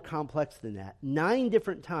way more complex than that. 9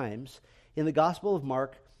 different times in the Gospel of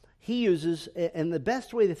Mark, he uses, and the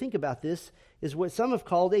best way to think about this is what some have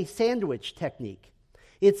called a sandwich technique.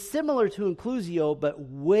 It's similar to inclusio, but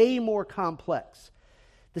way more complex.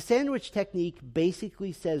 The sandwich technique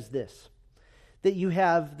basically says this, that you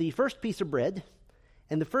have the first piece of bread,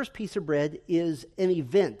 and the first piece of bread is an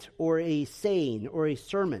event or a saying or a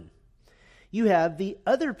sermon. You have the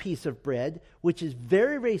other piece of bread, which is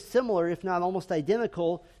very, very similar, if not almost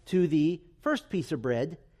identical, to the first piece of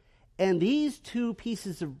bread. And these 2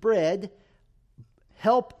 pieces of bread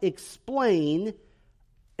help explain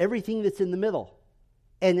everything that's in the middle.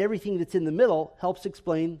 And everything that's in the middle helps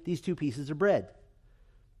explain these 2 pieces of bread.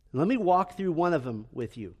 Let me walk through one of them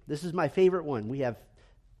with you. This is my favorite one. We have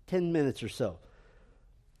 10 minutes or so.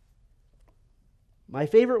 My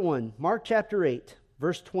favorite one, Mark chapter 8,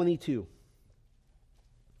 verse 22.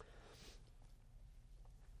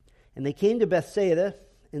 And they came to Bethsaida,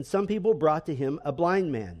 and some people brought to him a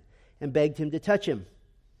blind man, and begged him to touch him.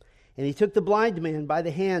 And he took the blind man by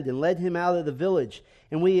the hand, and led him out of the village.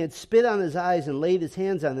 And when he had spit on his eyes and laid his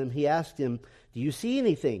hands on him, he asked him, "Do you see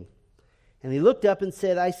anything?" And he looked up and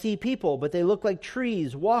said, "I see people, but they look like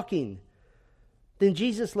trees walking." Then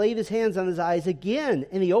Jesus laid his hands on his eyes again,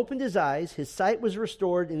 and he opened his eyes. His sight was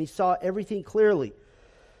restored, and he saw everything clearly.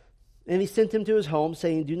 And he sent him to his home,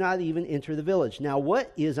 saying, do not even enter the village. Now,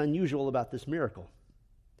 what is unusual about this miracle?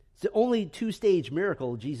 It's the only two-stage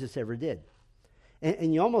miracle Jesus ever did.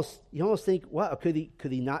 And you almost think, wow, could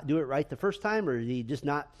he not do it right the first time, or did he just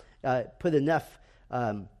not put enough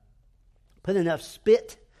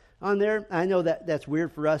spit on there? I know that's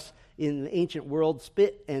weird for us. In the ancient world,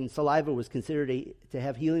 spit and saliva was considered to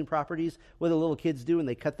have healing properties. What do little kids do when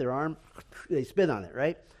they cut their arm? They spit on it,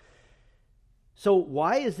 right? So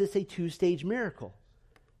why is this a two-stage miracle?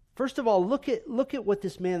 First of all, look at what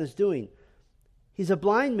this man is doing. He's a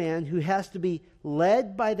blind man who has to be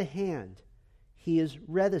led by the hand. He is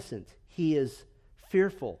reticent. He is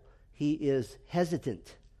fearful. He is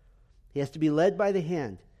hesitant. He has to be led by the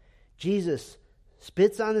hand. Jesus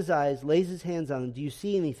spits on his eyes, lays his hands on him. Do you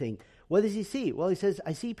see anything? What does he see? Well, he says,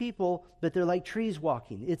 I see people, but they're like trees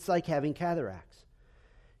walking. It's like having cataracts.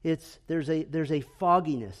 There's a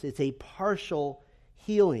fogginess. It's a partial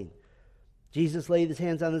healing. Jesus laid his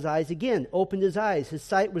hands on his eyes again, opened his eyes. His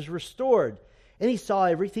sight was restored, and he saw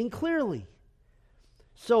everything clearly.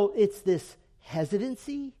 So it's this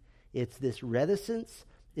hesitancy, it's this reticence,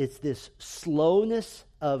 it's this slowness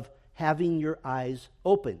of having your eyes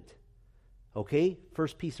opened. Okay,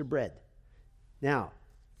 first piece of bread. Now,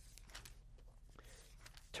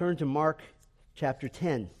 turn to Mark chapter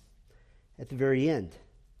 10 at the very end.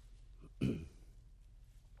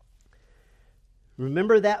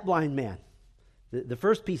 Remember that blind man, the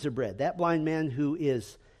first piece of bread, that blind man who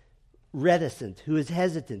is reticent, who is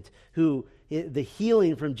hesitant, who the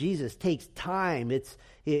healing from Jesus takes time.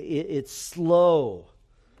 It's slow.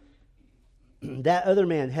 That other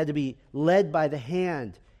man had to be led by the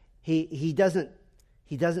hand. He doesn't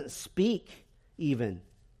speak even,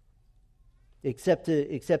 except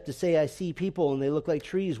to say, I see people and they look like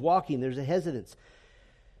trees walking. There's a hesitance.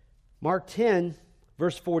 Mark 10,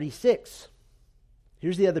 verse 46.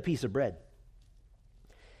 Here's the other piece of bread.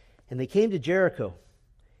 And they came to Jericho.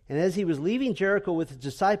 And as he was leaving Jericho with his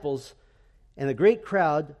disciples and a great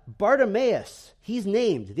crowd, Bartimaeus, he's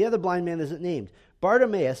named. The other blind man isn't named.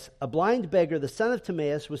 Bartimaeus, a blind beggar, the son of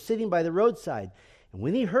Timaeus, was sitting by the roadside. And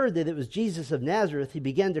when he heard that it was Jesus of Nazareth, he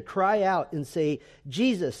began to cry out and say,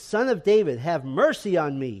 Jesus, Son of David, have mercy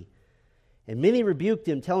on me. And many rebuked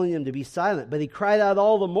him, telling him to be silent. But he cried out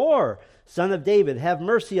all the more, Son of David, have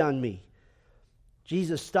mercy on me.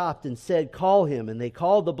 Jesus stopped and said, call him. And they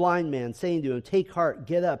called the blind man, saying to him, take heart,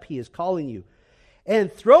 get up, he is calling you.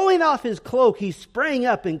 And throwing off his cloak, he sprang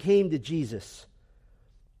up and came to Jesus.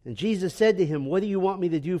 And Jesus said to him, what do you want me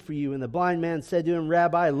to do for you? And the blind man said to him,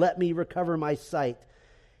 Rabbi, let me recover my sight.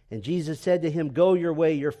 And Jesus said to him, go your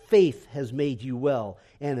way, your faith has made you well.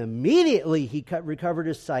 And immediately he recovered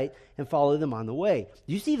his sight and followed them on the way.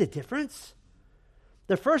 Do you see the difference?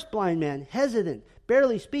 The first blind man, hesitant,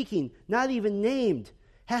 barely speaking, not even named,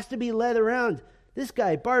 has to be led around. This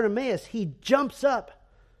guy, Bartimaeus, he jumps up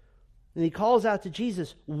and he calls out to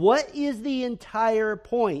Jesus. What is the entire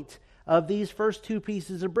point of these first two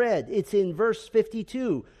pieces of bread? It's in verse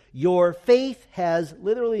 52. Your faith has,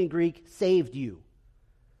 literally in Greek, saved you.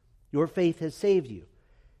 Your faith has saved you.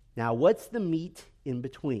 Now, what's the meat in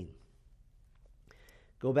between?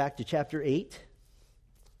 Go back to chapter 8.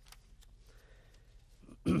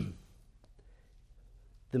 The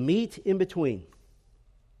meat in between.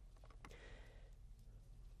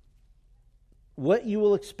 What you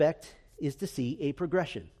will expect is to see a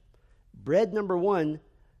progression. Bread number 1,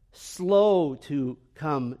 slow to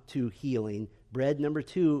come to healing. Bread number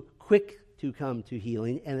 2, quick to come to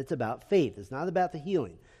healing. And it's about faith. It's not about the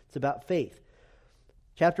healing. It's about faith.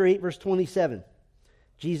 Chapter 8, verse 27.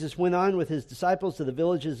 Jesus went on with his disciples to the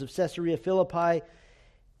villages of Caesarea Philippi.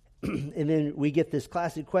 And then we get this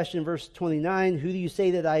classic question, verse 29. Who do you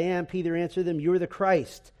say that I am? Peter answered them, you're the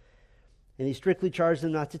Christ. And he strictly charged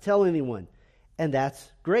them not to tell anyone. And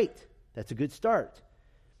that's great. That's a good start.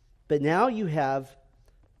 But now you have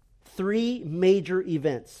 3 major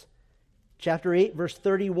events. Chapter 8, verse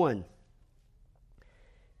 31.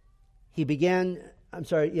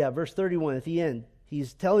 Verse 31 at the end.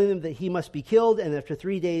 He's telling them that he must be killed, and after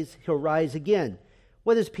 3 days he'll rise again.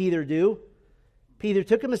 What does Peter do? Peter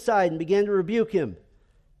took him aside and began to rebuke him.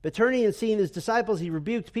 But turning and seeing his disciples, he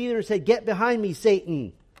rebuked Peter and said, get behind me,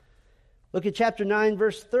 Satan. Look at chapter 9,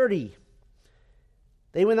 verse 30.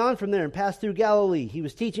 They went on from there and passed through Galilee. He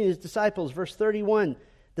was teaching his disciples. Verse 31,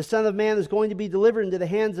 the Son of Man is going to be delivered into the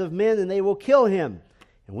hands of men, and they will kill him.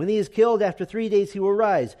 And when he is killed, after 3 days he will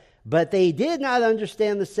rise. But they did not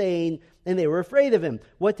understand the saying, and they were afraid of him.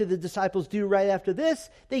 What did the disciples do right after this?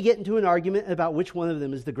 They get into an argument about which one of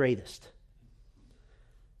them is the greatest.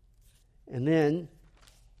 And then,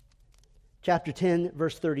 chapter 10,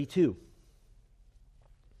 verse 32.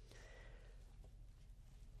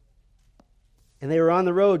 And they were on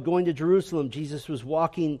the road going to Jerusalem. Jesus was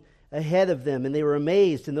walking ahead of them, and they were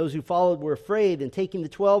amazed, and those who followed were afraid. And taking the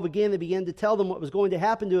 12 again, they began to tell them what was going to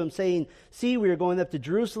happen to him, saying, "See, we are going up to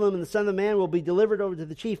Jerusalem, and the Son of Man will be delivered over to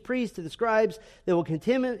the chief priests, to the scribes. They will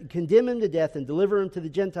condemn him to death and deliver him to the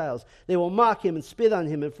Gentiles. They will mock him and spit on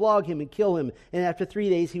him and flog him and kill him, and after 3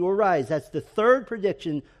 days he will rise." That's the third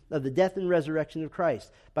prediction of the death and resurrection of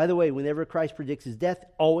Christ. By the way, whenever Christ predicts his death,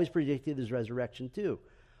 always predicted his resurrection too.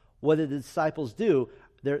 What did the disciples do?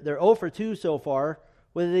 They're 0 for 2 so far.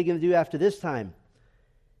 What are they going to do after this time?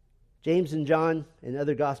 James and John and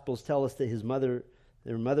other Gospels tell us that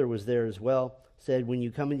their mother was there as well, said, "When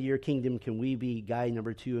you come into your kingdom, can we be guy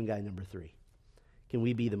number 2 and guy number 3? Can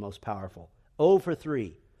we be the most powerful?" 0 for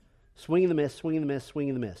 3. Swing and the miss, swing and the miss, swing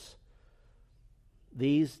and the miss.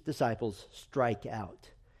 These disciples strike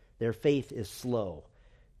out. Their faith is slow.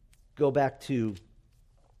 Go back to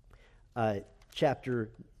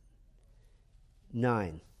chapter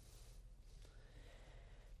 9.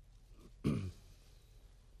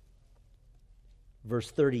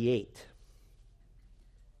 Verse 38.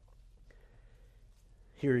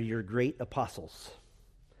 Here are your great apostles.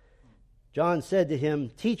 John said to him,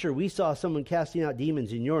 "Teacher, we saw someone casting out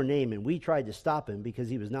demons in your name, and we tried to stop him because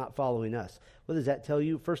he was not following us." What does that tell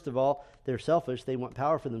you? First of all, they're selfish. They want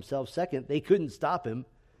power for themselves. Second, they couldn't stop him.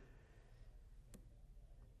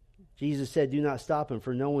 Jesus said, "Do not stop him,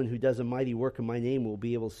 for no one who does a mighty work in my name will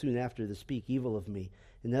be able soon after to speak evil of me."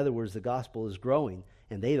 In other words, the gospel is growing,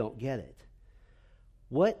 and they don't get it.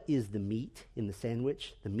 What is the meat in the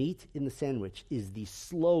sandwich? The meat in the sandwich is the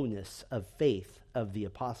slowness of faith of the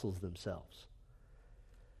apostles themselves.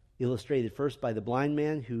 Illustrated first by the blind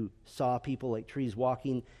man who saw people like trees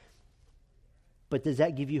walking. But does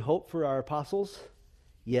that give you hope for our apostles?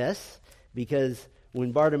 Yes, because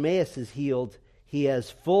when Bartimaeus is healed, he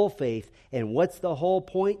has full faith. And what's the whole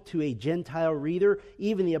point to a Gentile reader?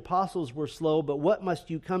 Even the apostles were slow, but what must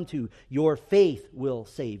you come to? Your faith will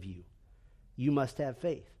save you. You must have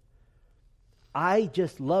faith. I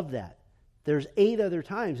just love that. There's 8 other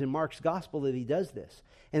times in Mark's gospel that he does this.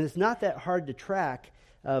 And it's not that hard to track.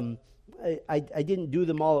 I didn't do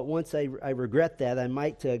them all at once. I regret that. I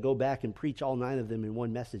might go back and preach all 9 of them in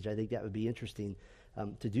one message. I think that would be interesting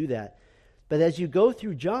to do that. But as you go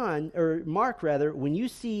through Mark, when you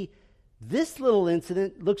see this little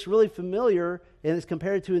incident looks really familiar and is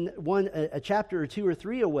compared to a chapter or 2 or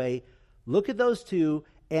 3 away, look at those 2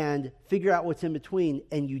 and figure out what's in between,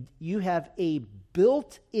 and you have a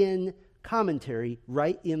built-in commentary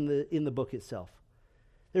right in the book itself.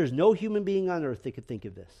 There's no human being on earth that could think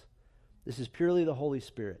of this. This is purely the Holy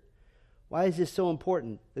Spirit. Why is this so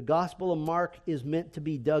important? The Gospel of Mark is meant to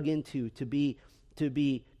be dug into, to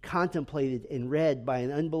be contemplated and read by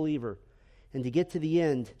an unbeliever, and to get to the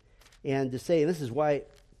end and to say, and this is why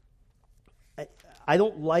I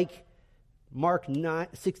don't like Mark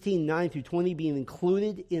 16, 9 through 20 being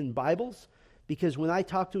included in Bibles, because when I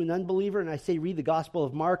talk to an unbeliever and I say read the Gospel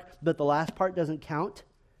of Mark, but the last part doesn't count,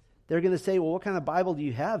 they're going to say, well, what kind of Bible do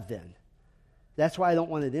you have then? That's why I don't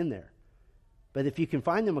want it in there. But if you can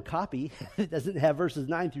find them a copy that doesn't have verses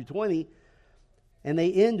 9 through 20, and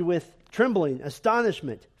they end with trembling,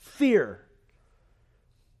 astonishment, fear,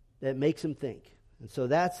 that makes them think. And so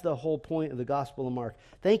that's the whole point of the Gospel of Mark.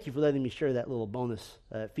 Thank you for letting me share that little bonus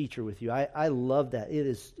feature with you. I love that. It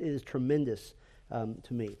is tremendous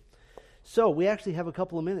to me. So we actually have a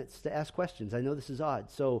couple of minutes to ask questions. I know this is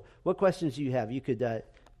odd. So what questions do you have? You could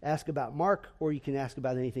ask about Mark, or you can ask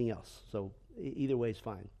about anything else. So either way is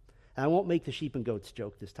fine. And I won't make the sheep and goats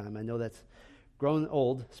joke this time. I know that's grown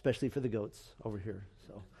old, especially for the goats over here.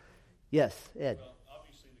 So, yes, Ed. Well,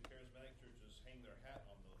 obviously the charismatic churches hang their hat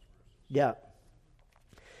on those verses. Yeah.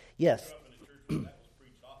 Yes. I grew up in a church where that was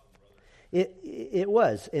preached often, brother. It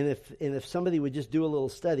was, and if somebody would just do a little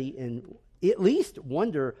study and at least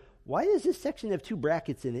wonder, why does this section have 2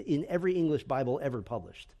 brackets in it in every English Bible ever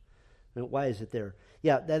published? And why is it there?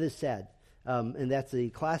 Yeah, that is sad. And that's a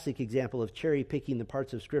classic example of cherry picking the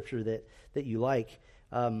parts of Scripture that you like.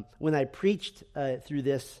 When I preached through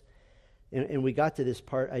this, and we got to this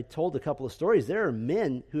part, I told a couple of stories. There are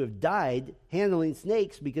men who have died handling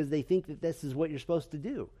snakes because they think that this is what you're supposed to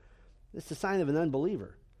do. It's a sign of an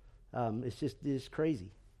unbeliever. It's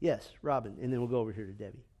crazy. Yes, Robin, and then we'll go over here to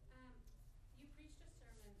Debbie. You preached a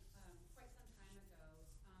sermon quite some time ago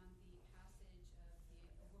on the passage of the woman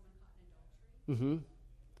caught in adultery. Mm-hmm.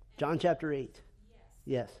 John chapter 8.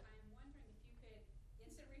 Yes. I'm wondering if you could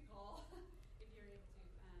instant recall, if you're able to,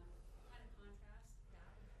 kind of contrast that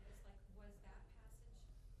with this. Like, was that passage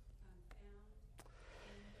found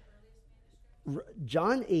in the earliest manuscript?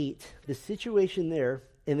 John 8, the situation there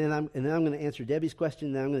and then I'm going to answer Debbie's question,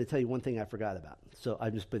 and then I'm going to tell you one thing I forgot about. So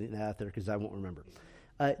I'm just putting that out there because I won't remember.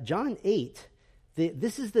 John 8,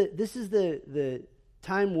 this is the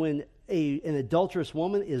time when an adulterous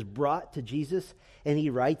woman is brought to Jesus, and he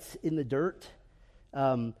writes in the dirt,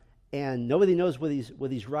 and nobody knows what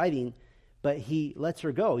he's writing, but he lets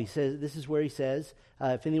her go. He says, this is where he says,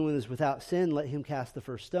 if anyone is without sin, let him cast the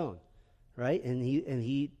first stone, right? And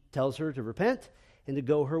he tells her to repent and to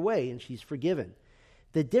go her way, and she's forgiven.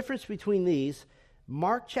 The difference between these,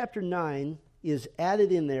 Mark chapter 9 is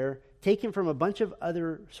added in there, taken from a bunch of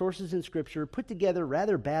other sources in Scripture, put together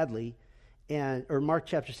rather badly, or Mark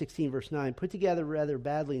chapter 16, verse 9, put together rather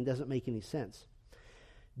badly and doesn't make any sense.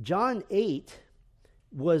 John 8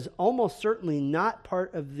 was almost certainly not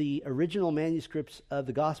part of the original manuscripts of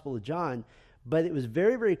the Gospel of John, but it was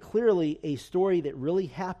very, very clearly a story that really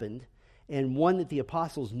happened and one that the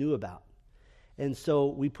apostles knew about. And so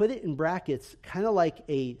we put it in brackets, kind of like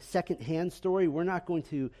a second-hand story. We're not going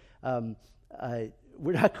to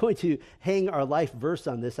hang our life verse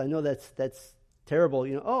on this. I know that's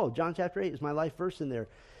terrible. John chapter 8 is my life verse in there.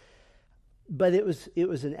 But it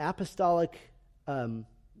was an apostolic,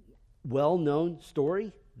 well-known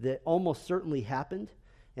story that almost certainly happened.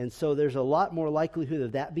 And so there's a lot more likelihood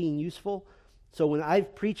of that being useful. So when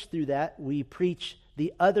I've preached through that, we preach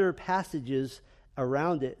the other passages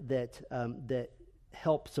around it that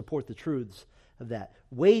help support the truths of that.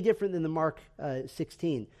 Way different than the Mark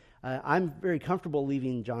 16. I'm very comfortable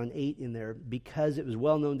leaving John 8 in there because it was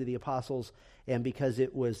well known to the apostles and because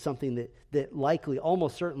it was something that likely,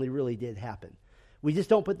 almost certainly really did happen. We just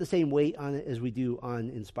don't put the same weight on it as we do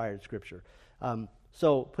on inspired Scripture.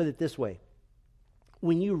 So put it this way.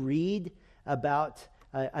 When you read about,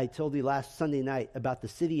 I told you last Sunday night about the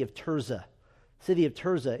city of Tirzah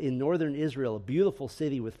in northern Israel, a beautiful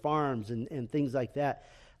city with farms and things like that.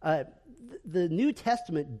 The New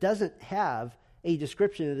Testament doesn't have a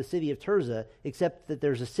description of the city of Tirzah except that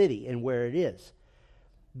there's a city and where it is.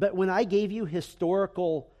 But when I gave you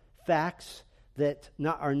historical facts that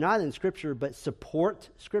are not in Scripture but support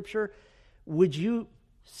Scripture, would you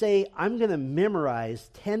say, I'm going to memorize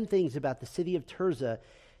 10 things about the city of Tirzah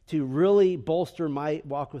to really bolster my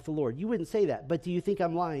walk with the Lord? You wouldn't say that. But do you think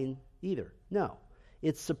I'm lying either? No.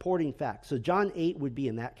 It's supporting facts. So John 8 would be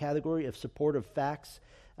in that category of supportive facts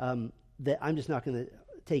that I'm just not going to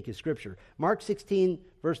take as Scripture. Mark 16,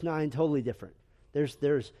 verse 9, totally different.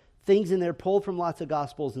 There's things in there pulled from lots of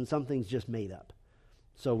Gospels and some things just made up.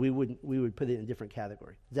 So we would put it in a different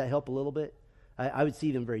category. Does that help a little bit? I would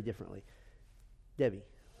see them very differently. Debbie.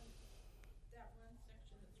 That one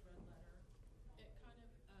section that's red letter, it kind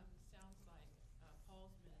of sounds like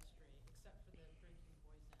Paul's ministry, except for the drinking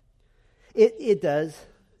poison. It does.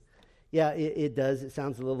 Yeah, it does. It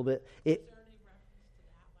sounds a little bit. Is there any reference to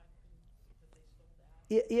that, like that they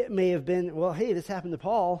stole that? It may have been, well, hey, this happened to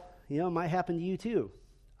Paul. It might happen to you too.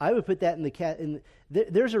 I would put that in the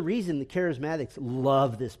there's a reason the charismatics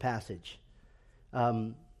love this passage.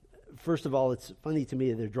 First of all, it's funny to me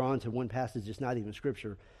that they're drawn to one passage that's not even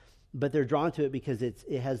Scripture, but they're drawn to it because it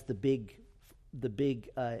has the big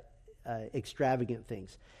extravagant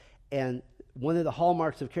things. And one of the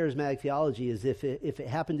hallmarks of charismatic theology is if it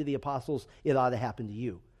happened to the apostles, it ought to happen to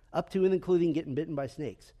you, up to and including getting bitten by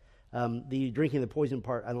snakes. The drinking the poison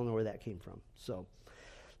part, I don't know where that came from. So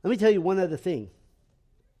let me tell you one other thing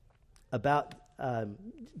about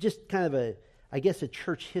just kind of a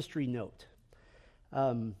church history note.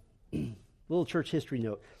 Little church history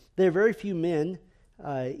note. There are very few men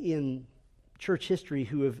in church history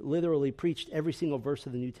who have literally preached every single verse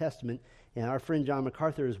of the New Testament, and our friend John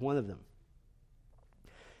MacArthur is one of them.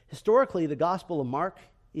 Historically, the Gospel of Mark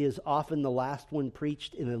is often the last one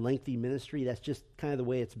preached in a lengthy ministry. That's just kind of the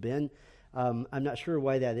way it's been. I'm not sure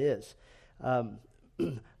why that is.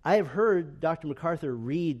 I have heard Dr. MacArthur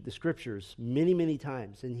read the Scriptures many, many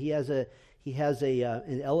times, and he has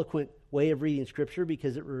an eloquent way of reading Scripture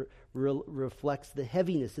because it reflects the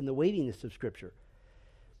heaviness and the weightiness of Scripture.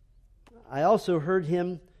 I also heard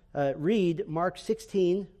him read Mark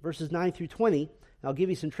 16, verses 9 through 20. I'll give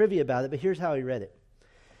you some trivia about it, but here's how he read it.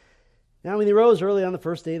 Now when he rose early on the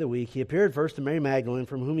first day of the week, he appeared first to Mary Magdalene,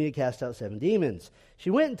 from whom he had cast out 7 demons.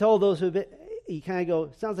 She went and told those who had been... You kind of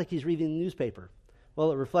go, sounds like he's reading the newspaper.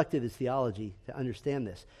 Well, it reflected his theology to understand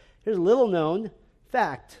this. Here's a little-known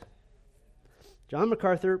fact. John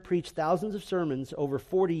MacArthur preached thousands of sermons over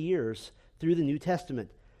 40 years through the New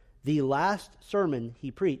Testament. The last sermon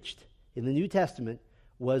he preached in the New Testament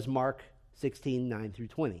was Mark 16, 9 through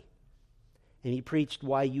 20. And he preached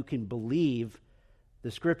why you can believe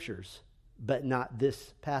the Scriptures, but not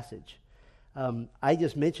this passage. I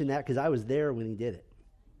just mentioned that because I was there when he did it.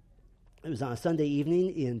 It was on a Sunday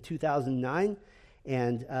evening in 2009,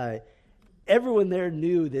 and everyone there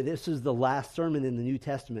knew that this was the last sermon in the New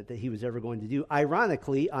Testament that he was ever going to do,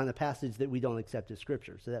 ironically, on a passage that we don't accept as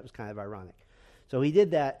Scripture. So that was kind of ironic. So he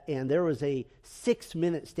did that, and there was a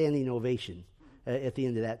 6-minute standing ovation at the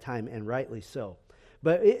end of that time, and rightly so.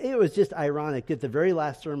 But it was just ironic that the very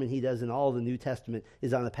last sermon he does in all of the New Testament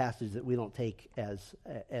is on a passage that we don't take as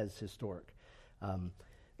historic.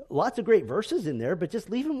 Lots of great verses in there, but just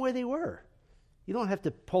leave them where they were. You don't have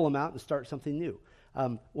to pull them out and start something new.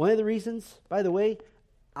 One of the reasons, by the way,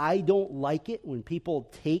 I don't like it when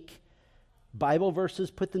people take Bible verses,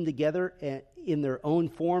 put them together in their own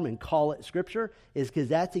form and call it Scripture, is because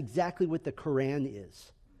that's exactly what the Quran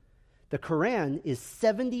is. The Quran is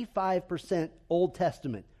 75% Old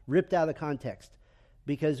Testament, ripped out of context.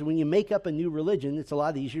 Because when you make up a new religion, it's a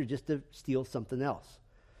lot easier just to steal something else.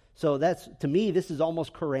 So that's, to me, this is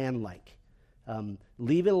almost Quran-like.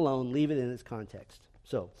 Leave it alone, leave it in its context.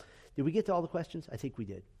 So, did we get to all the questions? I think we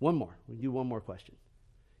did. One more. We can do one more question.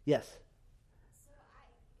 Yes? So I guess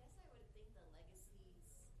I would think the Legacy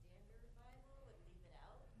Standard Bible would leave it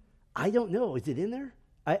out. I don't know. Is it in there?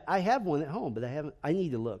 I have one at home, but I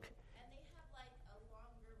need to look. And they have like a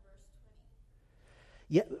longer verse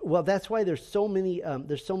 20. Yeah, well, that's why there's so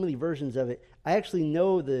many versions of it. I actually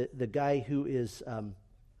know the guy who is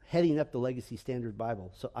heading up the Legacy Standard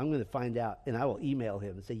Bible, so I'm going to find out, and I will email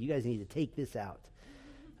him and say, you guys need to take this out.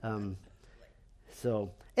 And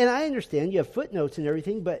I understand you have footnotes and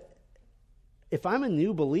everything, but if I'm a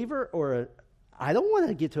new believer I don't want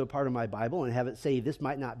to get to a part of my Bible and have it say this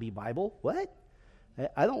might not be Bible. What?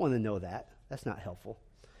 I don't want to know that. That's not helpful.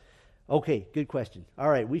 Okay, good question. All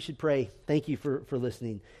right, we should pray. Thank you for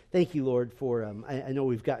listening. Thank you, Lord, for, I know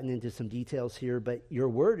we've gotten into some details here, but your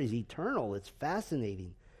word is eternal. It's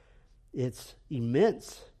fascinating. It's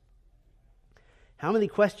immense. How many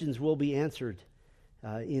questions will be answered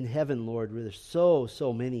in heaven, Lord, where there's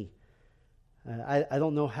so many? I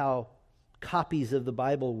don't know how copies of the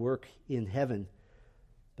Bible work in heaven,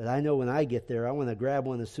 but I know when I get there, I want to grab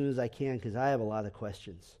one as soon as I can because I have a lot of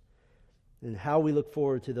questions. And how we look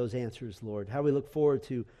forward to those answers, Lord. How we look forward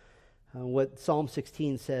to what Psalm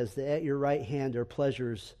 16 says, that at your right hand are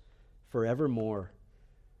pleasures forevermore,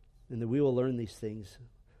 and that we will learn these things.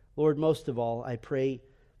 Lord, most of all, I pray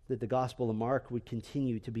that the Gospel of Mark would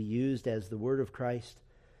continue to be used as the word of Christ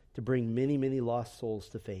to bring many, many lost souls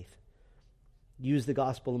to faith. Use the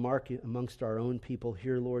Gospel of Mark amongst our own people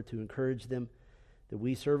here, Lord, to encourage them that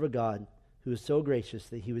we serve a God who is so gracious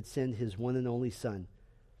that he would send his one and only Son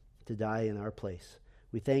to die in our place.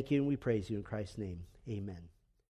 We thank you and we praise you in Christ's name. Amen.